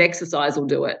 minutes of exercise will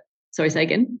do it. Sorry, say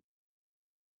again.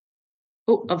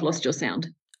 Oh, I've lost your sound.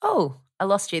 Oh, I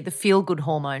lost you. The feel-good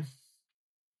hormone.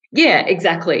 Yeah,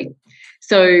 exactly.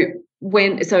 So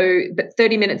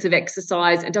 30 minutes of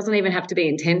exercise, it doesn't even have to be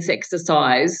intense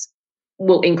exercise,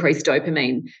 will increase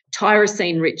dopamine.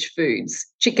 Tyrosine-rich foods,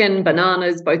 chicken,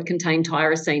 bananas, both contain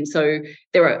tyrosine. So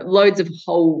there are loads of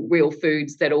whole real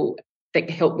foods that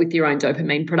help with your own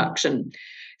dopamine production.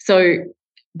 So,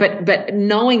 but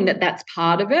knowing that that's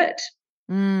part of it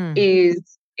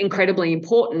is incredibly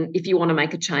important if you want to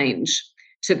make a change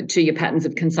to your patterns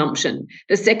of consumption.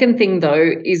 The second thing,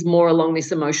 though, is more along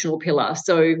this emotional pillar.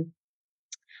 So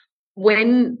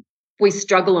when we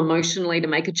struggle emotionally to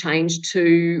make a change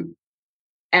to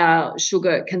our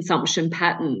sugar consumption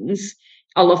patterns,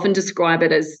 I'll often describe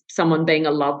it as someone being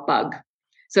a love bug.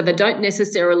 So they don't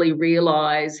necessarily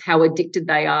realise how addicted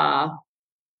they are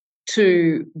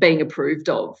to being approved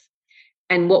of.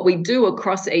 And what we do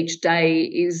across each day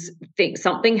is think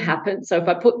something happened. So if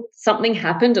I put something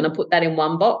happened and I put that in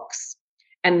one box,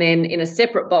 And then in a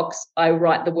separate box, I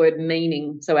write the word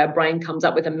meaning. So our brain comes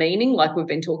up with a meaning like we've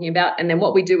been talking about. And then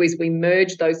what we do is we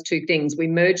merge those two things. We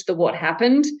merge the what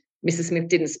happened, Mrs. Smith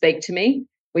didn't speak to me.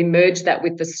 We merge that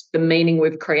with the meaning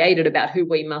we've created about who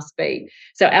we must be.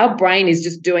 So our brain is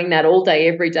just doing that all day,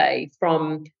 every day,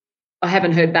 from I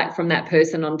haven't heard back from that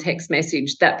person on text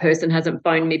message. That person hasn't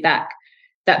phoned me back.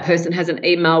 That person hasn't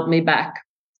emailed me back.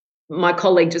 My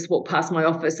colleague just walked past my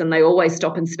office and they always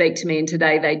stop and speak to me, and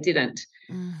today they didn't.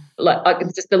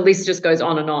 The list just goes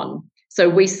on and on. So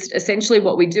we essentially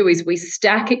what we do is we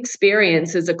stack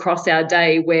experiences across our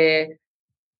day where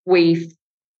we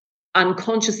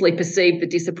unconsciously perceive the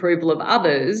disapproval of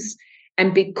others,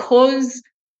 and because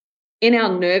in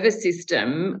our nervous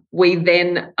system, we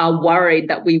then are worried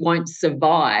that we won't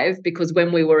survive, because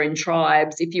when we were in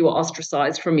tribes, if you were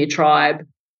ostracized from your tribe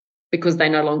because they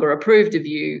no longer approved of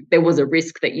you, there was a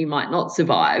risk that you might not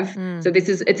survive. So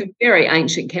it's a very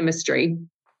ancient chemistry.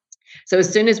 So as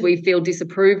soon as we feel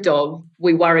disapproved of,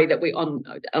 we worry that on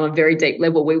a very deep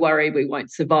level, we worry we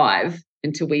won't survive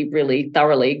until we really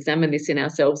thoroughly examine this in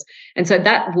ourselves. And so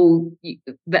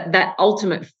that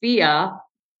ultimate fear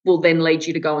will then lead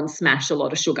you to go and smash a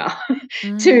lot of sugar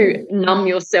to numb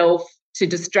yourself, to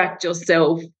distract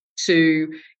yourself,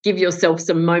 to give yourself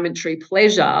some momentary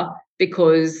pleasure,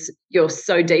 because you're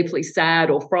so deeply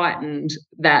sad or frightened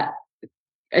that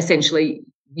essentially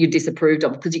you're disapproved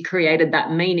of, because you created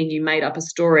that meaning. You made up a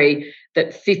story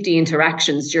that 50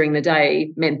 interactions during the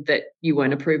day meant that you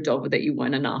weren't approved of or that you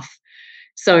weren't enough.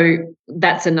 So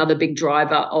that's another big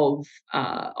driver of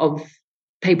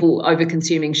people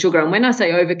over-consuming sugar. And when I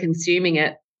say over-consuming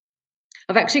it,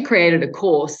 I've actually created a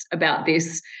course about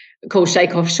this called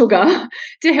Shake Off Sugar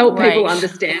to help people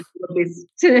understand all of this,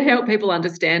 to help people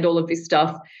understand all of this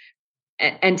stuff,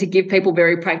 and to give people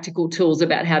very practical tools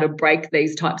about how to break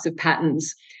these types of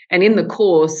patterns. And in the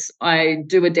course, I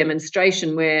do a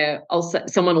demonstration where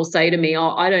someone will say to me,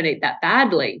 "Oh, I don't eat that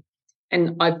badly."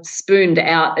 And I've spooned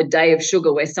out a day of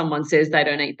sugar where someone says they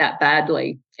don't eat that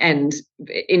badly. And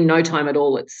in no time at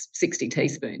all, it's 60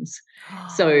 teaspoons.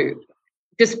 So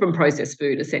just from processed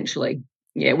food, essentially.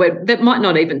 Yeah, that might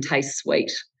not even taste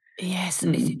sweet. Yes.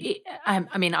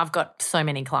 I mean, I've got so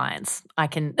many clients I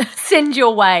can send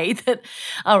your way that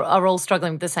are all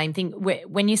struggling with the same thing.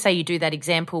 When you say you do that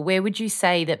example, where would you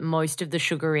say that most of the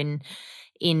sugar in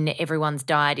everyone's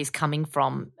diet is coming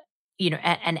from?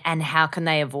 And how can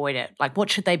they avoid it? Like, what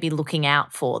should they be looking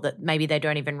out for that maybe they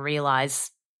don't even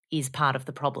realise is part of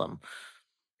the problem?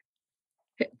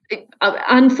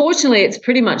 Unfortunately, it's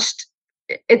pretty much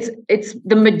it's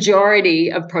the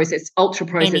majority of ultra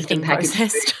processed anything and packaged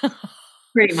processed. food,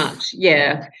 pretty much,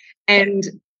 yeah. And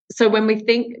so when we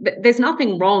think there's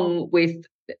nothing wrong with,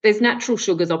 there's natural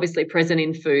sugars obviously present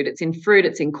in food. It's in fruit,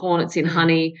 it's in corn, it's in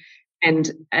honey,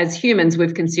 and as humans,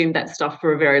 we've consumed that stuff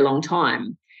for a very long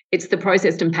time. It's the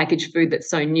processed and packaged food that's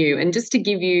so new. And just to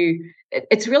give you,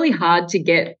 it's really hard to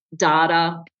get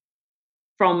data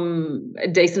from a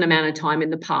decent amount of time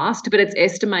in the past, but it's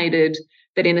estimated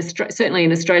that certainly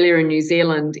in Australia and New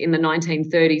Zealand in the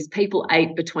 1930s, people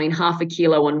ate between 0.5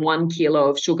 kilo and 1 kilo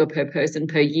of sugar per person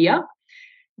per year.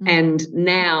 And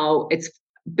now it's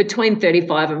between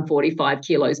 35 and 45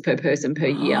 kilos per person per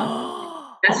year.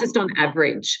 That's just on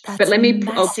average. That's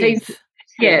massive.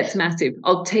 It's massive.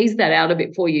 I'll tease that out a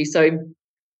bit for you. So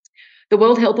the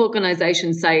World Health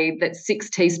Organization say that 6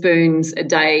 teaspoons a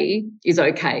day is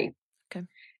okay. Okay.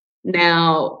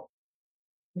 Now,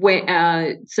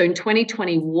 so in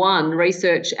 2021,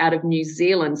 research out of New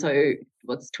Zealand, so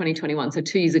what's 2021? So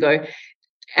 2 years ago,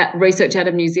 research out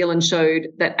of New Zealand showed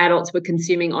that adults were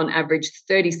consuming on average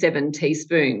 37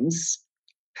 teaspoons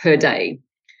per day.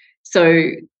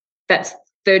 So that's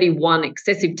 31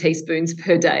 excessive teaspoons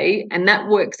per day. And that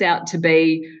works out to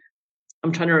be,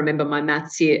 I'm trying to remember my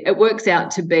maths here, it works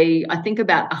out to be, I think,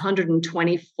 about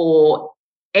 124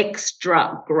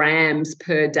 extra grams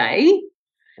per day.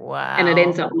 Wow. And it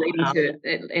ends up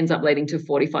leading to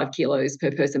 45 kilos per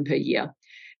person per year.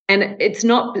 And it's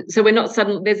not, so we're not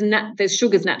suddenly, there's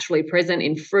sugars naturally present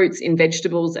in fruits, in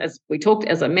vegetables, as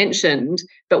I mentioned,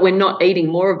 but we're not eating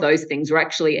more of those things. We're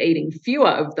actually eating fewer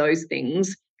of those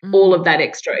things. All of that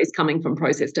extra is coming from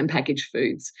processed and packaged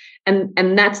foods.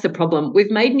 And that's the problem.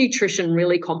 We've made nutrition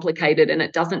really complicated, and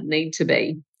it doesn't need to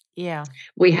be. Yeah.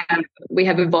 We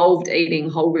have evolved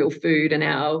eating whole real food, and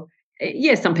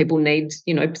some people need,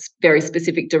 very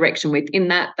specific direction within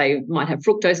that. They might have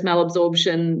fructose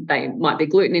malabsorption, they might be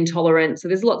gluten intolerant. So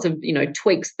there's lots of,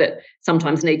 tweaks that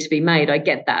sometimes need to be made. I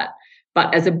get that.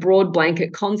 But as a broad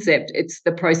blanket concept, it's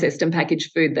the processed and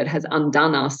packaged food that has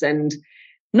undone us. And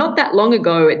not that long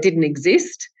ago, it didn't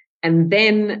exist. And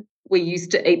then we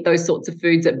used to eat those sorts of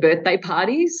foods at birthday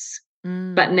parties,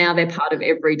 but now they're part of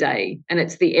every day. And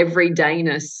it's the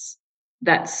everydayness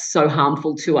that's so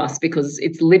harmful to us, because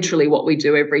it's literally what we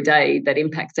do every day that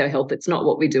impacts our health. It's not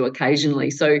what we do occasionally.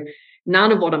 So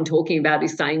none of what I'm talking about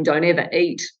is saying don't ever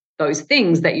eat those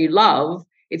things that you love.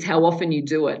 It's how often you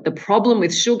do it. The problem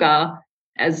with sugar,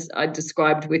 as I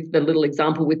described with the little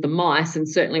example with the mice, and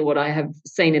certainly what I have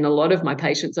seen in a lot of my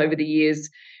patients over the years,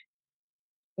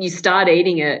 you start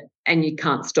eating it and you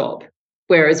can't stop.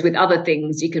 Whereas with other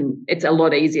things, it's a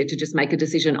lot easier to just make a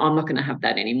decision, I'm not going to have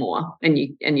that anymore. And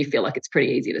you feel like it's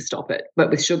pretty easy to stop it. But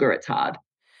with sugar, it's hard.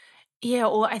 Yeah,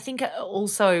 or I think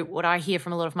also what I hear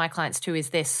from a lot of my clients too is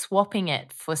they're swapping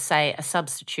it for, say, a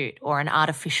substitute or an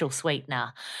artificial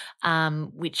sweetener,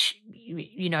 which,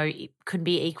 it could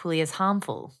be equally as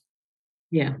harmful.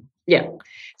 Yeah. Yeah.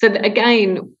 So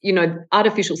again,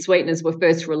 artificial sweeteners were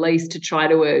first released to try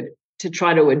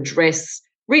to address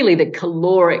really the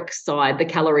caloric side, the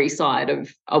calorie side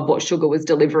of what sugar was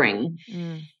delivering.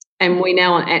 And we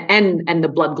now, and the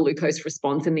blood glucose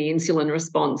response and the insulin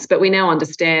response, but we now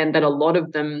understand that a lot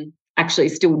of them actually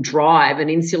still drive an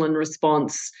insulin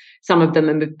response. Some of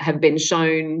them have been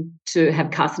shown to have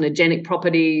carcinogenic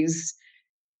properties.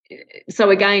 So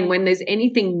again, when there's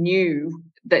anything new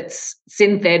that's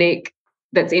synthetic,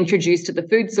 that's introduced to the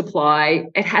food supply,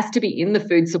 it has to be in the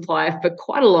food supply for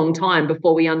quite a long time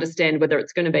before we understand whether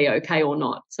it's going to be okay or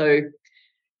not. So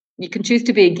you can choose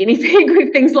to be a guinea pig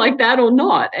with things like that or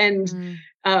not. And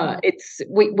it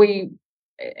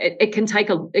can take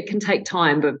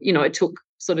time, but it took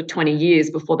sort of 20 years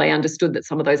before they understood that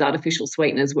some of those artificial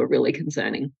sweeteners were really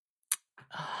concerning.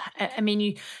 I mean,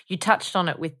 you touched on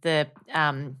it with the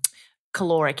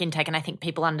caloric intake, and I think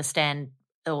people understand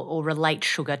or relate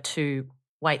sugar to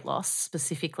weight loss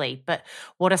specifically. But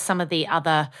what are some of the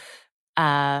other,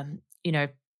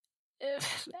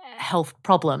 health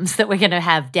problems that we're going to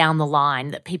have down the line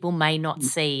that people may not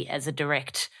see as a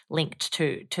direct link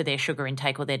to their sugar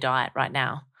intake or their diet right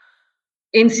now?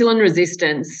 Insulin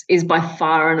resistance is by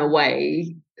far and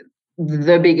away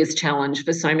the biggest challenge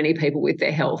for so many people with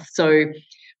their health. So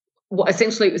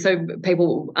essentially, so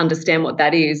people understand what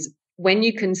that is. When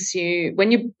you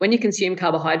consume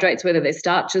carbohydrates, whether they're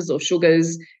starches or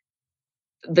sugars,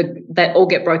 that all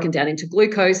get broken down into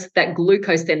glucose. That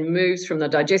glucose then moves from the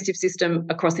digestive system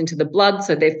across into the blood.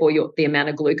 So therefore, the amount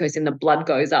of glucose in the blood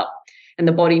goes up. And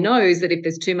the body knows that if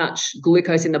there's too much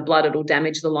glucose in the blood, it'll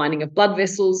damage the lining of blood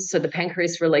vessels. So the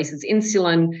pancreas releases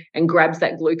insulin and grabs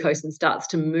that glucose and starts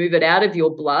to move it out of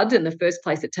your blood. And the first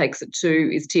place it takes it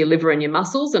to is to your liver and your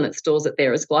muscles, and it stores it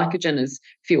there as glycogen, as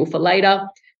fuel for later.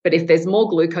 But if there's more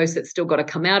glucose that's still got to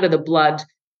come out of the blood,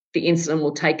 the insulin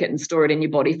will take it and store it in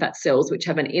your body fat cells, which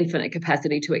have an infinite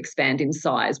capacity to expand in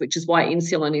size, which is why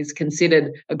insulin is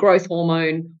considered a growth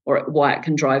hormone, or why it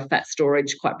can drive fat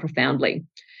storage quite profoundly.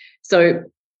 So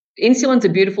insulin's a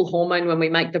beautiful hormone when we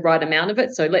make the right amount of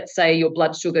it. So let's say your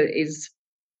blood sugar is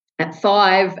at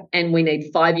 5 and we need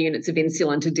 5 units of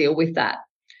insulin to deal with that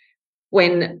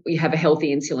when you have a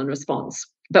healthy insulin response.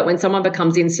 But when someone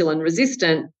becomes insulin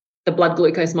resistant, the blood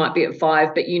glucose might be at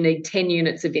 5, but you need 10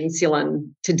 units of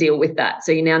insulin to deal with that.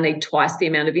 So you now need twice the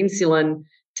amount of insulin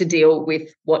to deal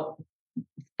with what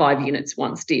 5 units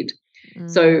once did.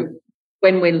 So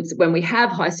when we have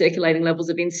high circulating levels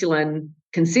of insulin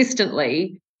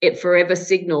consistently, it forever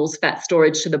signals fat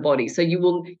storage to the body. So you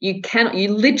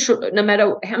literally, no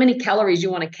matter how many calories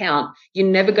you want to count, you're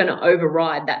never going to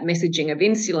override that messaging of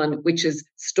insulin, which is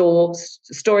storage.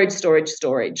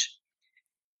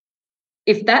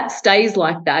 If that stays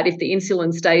like that, if the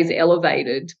insulin stays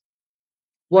elevated,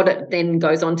 what it then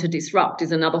goes on to disrupt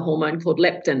is another hormone called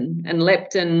leptin, and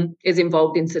leptin is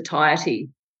involved in satiety.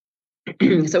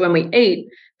 So when we eat,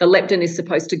 the leptin is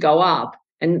supposed to go up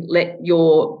and let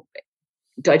your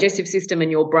digestive system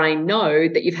and your brain know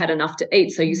that you've had enough to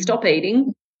eat. So you stop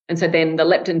eating, and so then the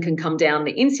leptin can come down,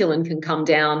 the insulin can come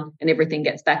down, and everything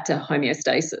gets back to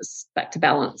homeostasis, back to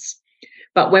balance.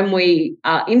 But when we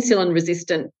are insulin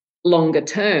resistant longer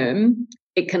term,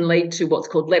 it can lead to what's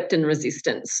called leptin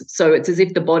resistance. So it's as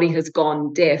if the body has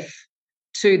gone deaf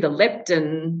to the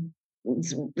leptin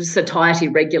satiety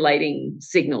regulating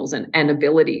signals and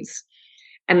abilities.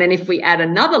 And then if we add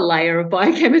another layer of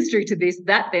biochemistry to this,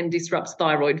 that then disrupts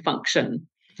thyroid function.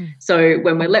 So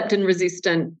when we're leptin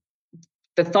resistant,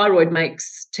 the thyroid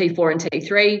makes T4 and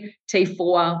T3.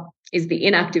 T4 is the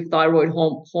inactive thyroid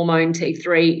hormone.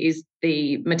 T3 is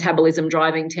the metabolism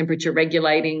driving, temperature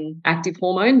regulating active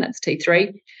hormone. That's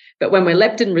T3. But when we're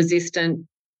leptin resistant,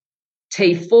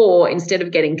 T4, instead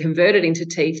of getting converted into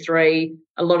T3,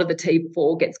 a lot of the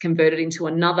T4 gets converted into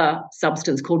another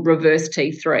substance called reverse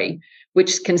T3,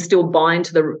 which can still bind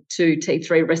to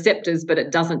T3 receptors, but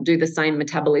it doesn't do the same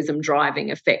metabolism driving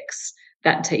effects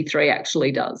that T3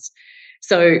 actually does.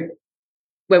 So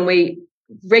when we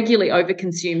regularly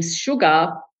overconsume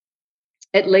sugar,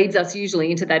 it leads us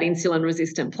usually into that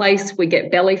insulin-resistant place. We get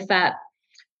belly fat,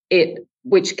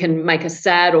 which can make us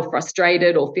sad or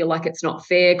frustrated or feel like it's not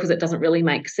fair because it doesn't really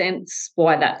make sense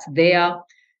why that's there.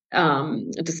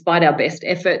 Despite our best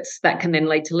efforts, that can then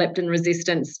lead to leptin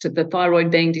resistance, to the thyroid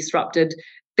being disrupted.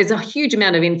 There's a huge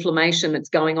amount of inflammation that's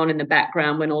going on in the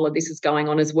background when all of this is going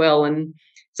on as well. And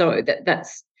so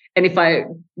that's, and if I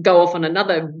go off on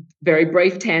another very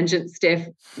brief tangent, Steph,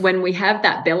 when we have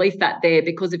that belly fat there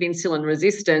because of insulin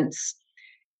resistance,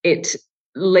 it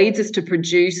leads us to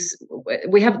produce,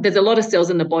 there's a lot of cells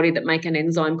in the body that make an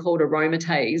enzyme called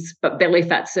aromatase, but belly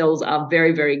fat cells are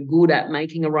very, very good at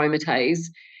making aromatase.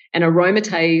 And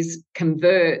aromatase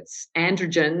converts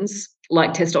androgens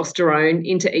like testosterone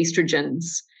into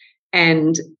estrogens,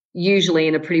 and usually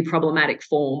in a pretty problematic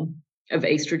form of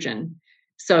estrogen.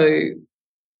 So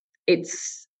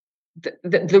it's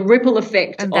the ripple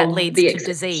effect, and that of leads the to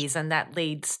disease, and that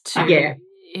leads to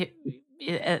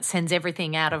it sends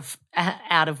everything out of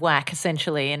whack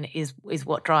essentially, and is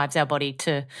what drives our body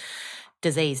to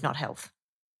disease, not health.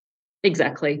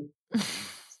 Exactly.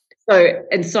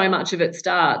 So much of it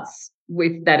starts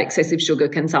with that excessive sugar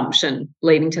consumption,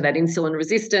 leading to that insulin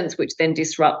resistance, which then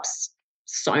disrupts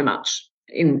so much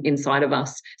inside of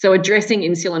us. So addressing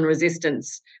insulin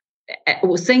resistance,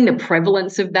 or seeing the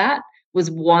prevalence of that,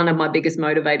 was one of my biggest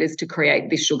motivators to create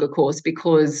this sugar course,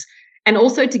 and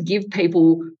also to give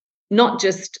people not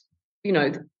just,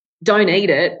 don't eat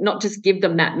it, not just give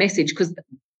them that message, because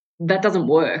that doesn't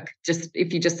work. Just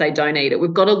if you just say don't eat it,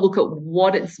 we've got to look at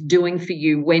what it's doing for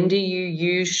you. When do you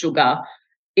use sugar?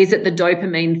 Is it the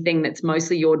dopamine thing that's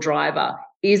mostly your driver?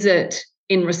 Is it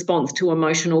in response to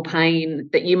emotional pain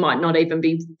that you might not even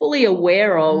be fully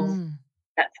aware of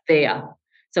that's there?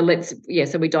 So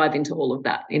so we dive into all of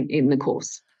that in the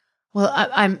course. Well,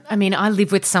 I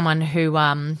live with someone who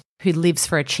lives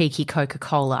for a cheeky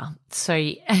Coca-Cola, so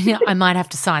I might have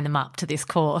to sign them up to this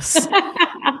course.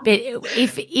 But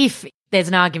if there's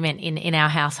an argument in our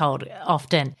household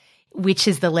often, which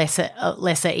is the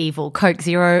lesser evil, Coke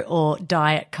Zero or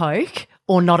Diet Coke,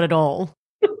 or not at all,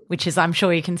 which is, I'm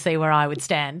sure you can see where I would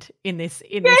stand in this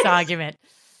argument.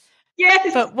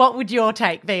 Yes. But what would your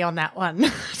take be on that one,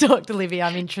 Dr. Libby?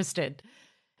 I'm interested.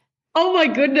 Oh my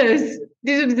goodness!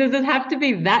 Does it have to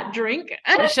be that drink?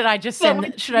 Or should I just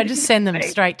send them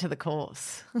straight to the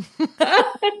course?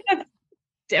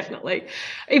 Definitely.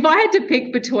 If I had to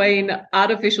pick between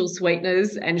artificial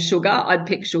sweeteners and sugar, I'd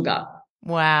pick sugar.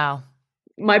 Wow.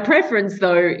 My preference,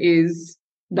 though, is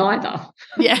neither.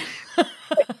 Yeah.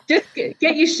 Just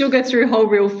get your sugar through whole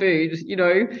real food,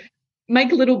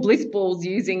 make little bliss balls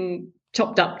using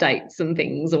chopped up dates and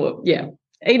things, or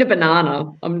eat a banana.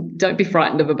 Don't be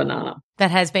frightened of a banana. That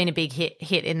has been a big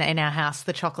hit in our house,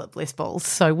 the chocolate bliss balls.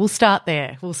 So we'll start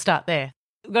there. We've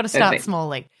got to start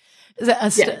smallly.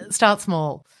 Start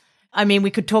small. I mean,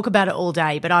 we could talk about it all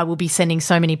day, but I will be sending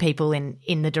so many people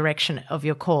in the direction of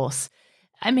your course.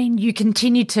 I mean, you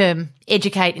continue to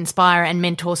educate, inspire, and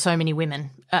mentor so many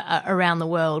women around the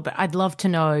world, but I'd love to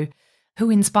know who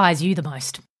inspires you the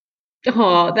most.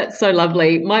 Oh, that's so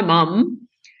lovely. My mum,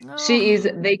 she is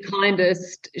the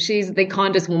kindest. She's the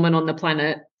kindest woman on the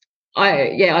planet.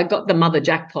 I got the mother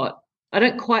jackpot. I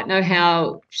don't quite know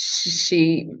how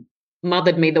she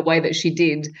mothered me the way that she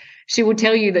did. She will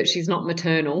tell you that she's not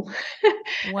maternal.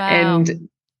 Wow.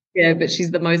 But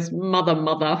she's the most mother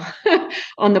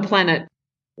on the planet.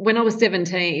 When I was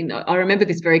 17, I remember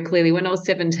this very clearly. When I was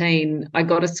 17, I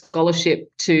got a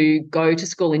scholarship to go to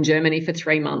school in Germany for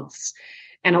 3 months,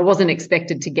 and I wasn't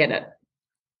expected to get it.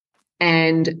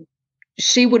 And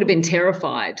she would have been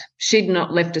terrified. She'd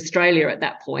not left Australia at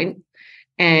that point,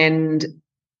 and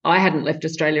I hadn't left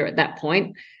Australia at that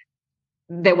point.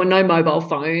 There were no mobile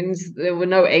phones, there were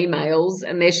no emails,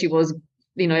 and there she was,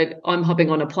 I'm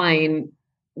hopping on a plane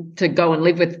to go and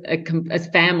live with a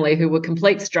family who were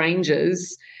complete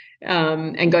strangers,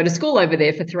 and go to school over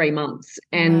there for 3 months.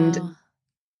 And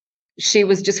she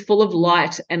was just full of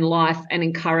light and life and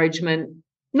encouragement,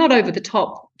 not over the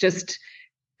top, just,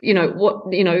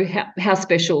 how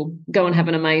special, go and have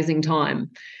an amazing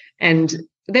time. And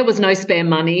there was no spare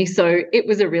money, so it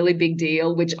was a really big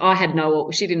deal, which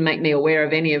she didn't make me aware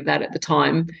of any of that at the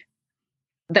time.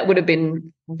 That would have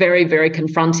been very, very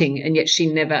confronting, and yet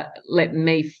she never let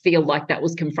me feel like that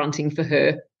was confronting for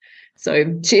her.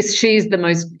 So she's the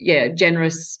most,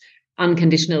 generous,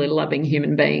 unconditionally loving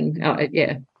human being.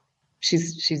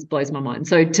 she's blows my mind.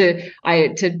 So to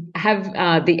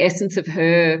have the essence of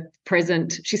her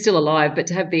present, she's still alive, but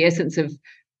to have the essence of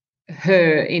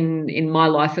her in my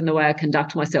life and the way I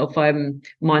conduct myself, I'm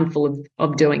mindful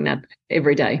of doing that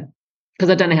every day, because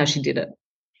I don't know how she did it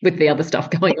with the other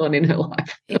stuff going on in her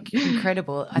life.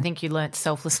 Incredible. I think you learnt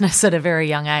selflessness at a very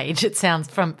young age. It sounds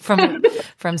from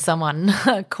someone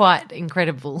quite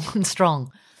incredible and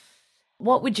strong.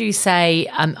 What would you say,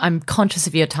 I'm conscious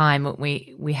of your time,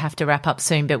 we have to wrap up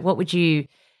soon, but what would you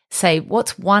say,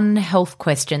 what's one health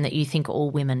question that you think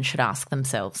all women should ask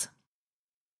themselves?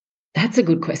 That's a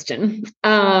good question.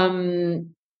 What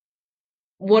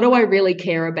do I really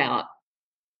care about?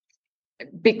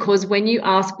 Because when you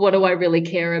ask, what do I really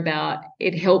care about,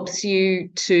 it helps you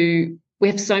we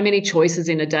have so many choices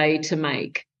in a day to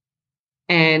make.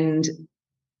 And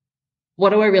what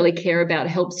do I really care about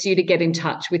helps you to get in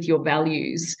touch with your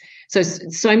values.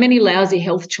 So many lousy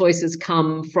health choices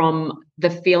come from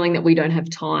the feeling that we don't have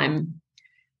time.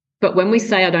 But when we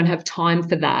say, I don't have time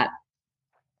for that,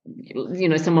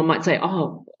 someone might say,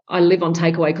 oh, I live on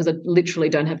takeaway because I literally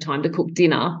don't have time to cook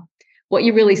dinner. What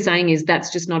you're really saying is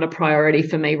that's just not a priority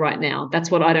for me right now.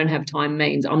 That's what I don't have time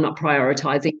means. I'm not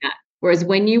prioritizing that. Whereas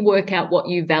when you work out what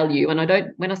you value, and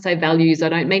when I say values, I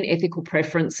don't mean ethical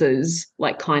preferences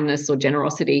like kindness or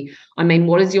generosity. I mean,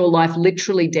 what does your life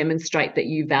literally demonstrate that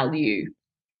you value?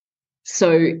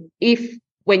 So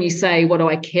when you say, what do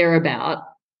I care about?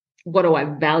 What do I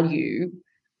value?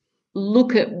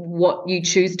 Look at what you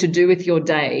choose to do with your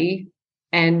day,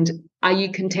 and are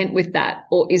you content with that?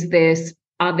 Or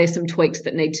are there some tweaks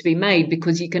that need to be made?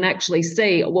 Because you can actually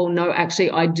see, well, no, actually,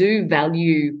 I do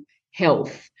value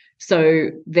health. So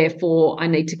therefore, I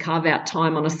need to carve out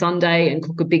time on a Sunday and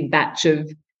cook a big batch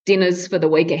of dinners for the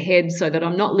week ahead so that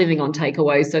I'm not living on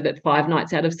takeaway, so that 5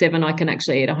 nights out of 7 I can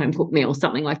actually eat a home cooked meal,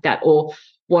 something like that. Or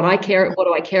what do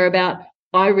I care about?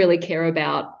 I really care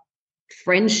about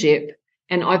friendship,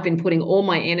 and I've been putting all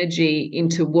my energy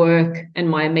into work and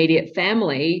my immediate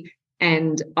family,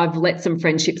 and I've let some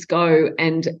friendships go,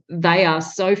 and they are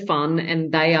so fun,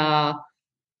 and they are,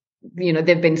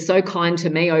 they've been so kind to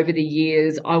me over the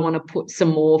years. I want to put some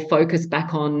more focus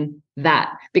back on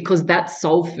that, because that's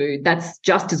soul food. That's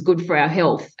just as good for our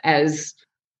health as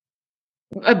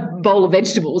a bowl of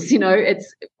vegetables.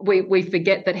 We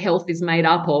forget that health is made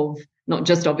up of not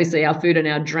just obviously our food and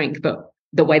our drink, but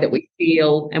the way that we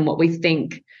feel and what we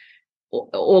think,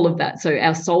 all of that. So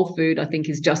our soul food, I think,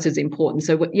 is just as important.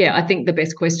 So yeah, I think the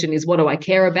best question is, what do I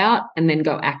care about? And then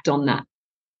go act on that.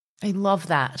 I love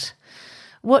that.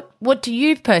 What do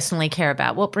you personally care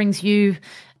about? What brings you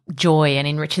joy and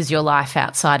enriches your life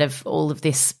outside of all of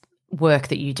this work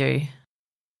that you do?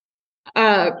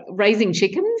 Raising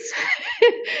chickens.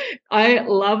 I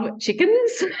love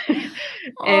chickens.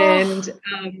 And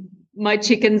my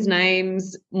chickens'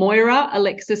 names, Moira,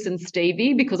 Alexis, and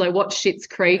Stevie, because I watched Schitt's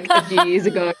Creek a few years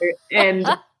ago and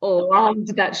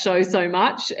loved that show so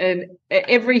much. And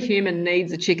every human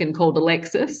needs a chicken called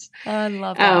Alexis. I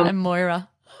love that. And Moira.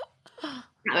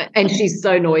 And she's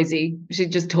so noisy. She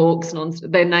just talks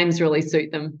nonstop. Their names really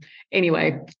suit them.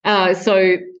 Anyway,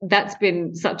 so that's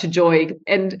been such a joy.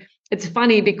 And it's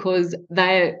funny because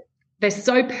they're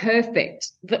so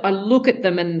perfect that I look at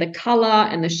them, and the colour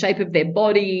and the shape of their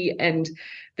body and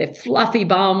their fluffy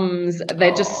bums,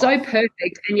 they're just so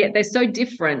perfect, and yet they're so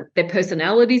different. Their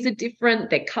personalities are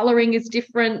different. Their colouring is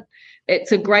different.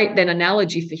 It's a great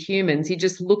analogy for humans. You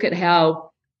just look at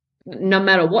how no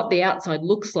matter what the outside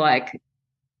looks like,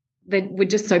 we're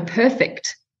just so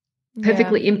perfect,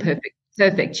 perfectly imperfect,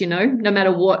 perfect, no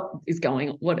matter what is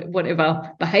going on,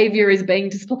 whatever behavior is being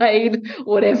displayed,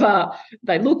 whatever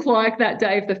they look like that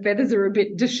day, if the feathers are a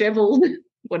bit disheveled,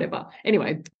 whatever.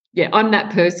 Anyway, yeah, I'm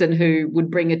that person who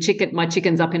would bring my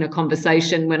chickens up in a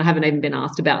conversation when I haven't even been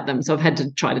asked about them. So I've had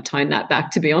to try to tone that back,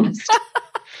 to be honest.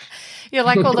 You're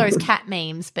like all those cat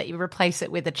memes, but you replace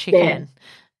it with a chicken. Yeah.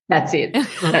 That's it.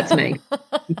 That's me.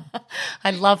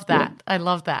 I love that. Yeah. I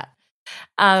love that.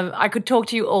 I could talk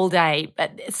to you all day,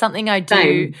 but something I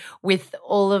do with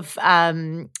all of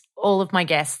my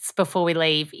guests before we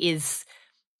leave is,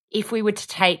 if we were to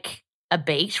take a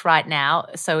beat right now,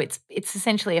 so it's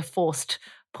essentially a forced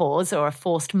pause or a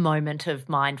forced moment of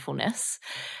mindfulness,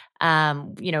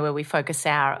 where we focus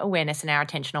our awareness and our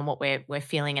attention on what we're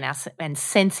feeling and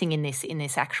sensing in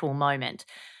this actual moment.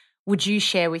 Would you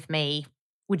share with me?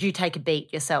 Would you take a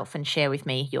beat yourself and share with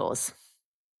me yours?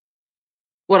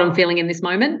 What I'm feeling in this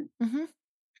moment? Mm-hmm.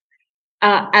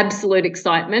 Absolute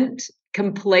excitement,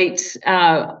 complete.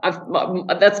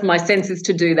 That's my senses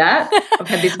to do that. I've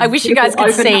had this. I wish you guys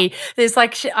could see. There's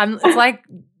it's like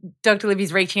Dr.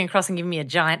 Libby's reaching across and giving me a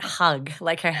giant hug,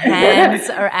 like her hands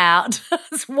are out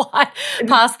wide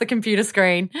past the computer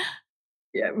screen.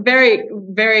 Yeah, very,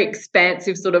 very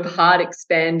expansive, sort of heart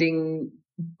expanding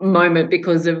moment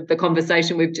because of the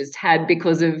conversation we've just had,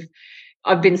 because of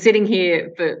I've been sitting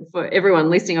here for everyone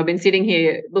listening. I've been sitting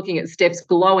here looking at Steph's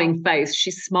glowing face.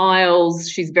 She smiles.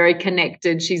 She's very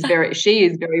connected. She is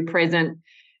very present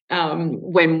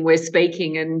when we're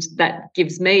speaking, and that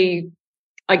gives me,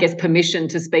 I guess, permission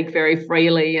to speak very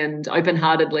freely and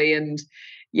open-heartedly. And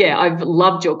yeah, I've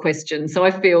loved your question. So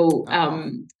I feel,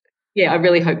 I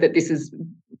really hope that this is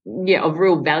of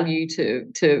real value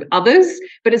to others,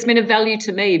 but it's been a value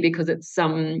to me because it's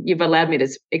you've allowed me to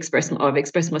I've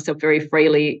expressed myself very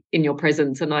freely in your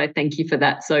presence, and I thank you for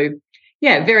that. So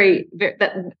yeah, very, very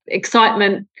that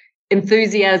excitement,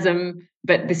 enthusiasm,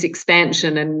 but this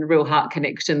expansion and real heart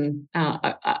connection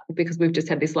because we've just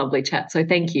had this lovely chat. So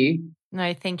thank you.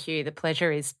 No, thank you. The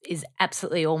pleasure is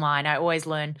absolutely all mine. I always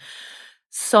learn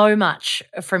so much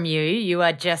from you. You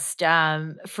are just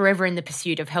forever in the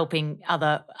pursuit of helping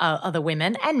other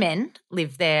women and men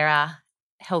live their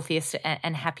healthiest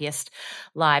and happiest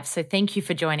lives. So thank you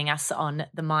for joining us on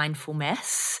The Mindful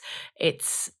Mess.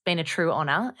 It's been a true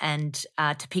honour and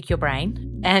to pick your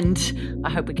brain, and I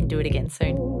hope we can do it again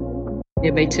soon.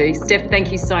 Yeah, me too. Steph,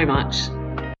 thank you so much.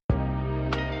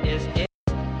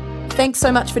 Thanks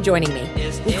so much for joining me.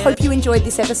 We hope you enjoyed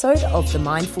this episode of The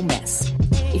Mindful Mess.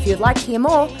 If you'd like to hear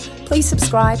more, please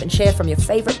subscribe and share from your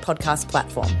favourite podcast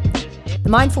platform. The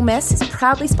Mindful Mess is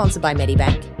proudly sponsored by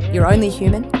Medibank. You're only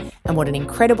human, and what an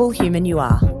incredible human you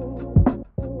are.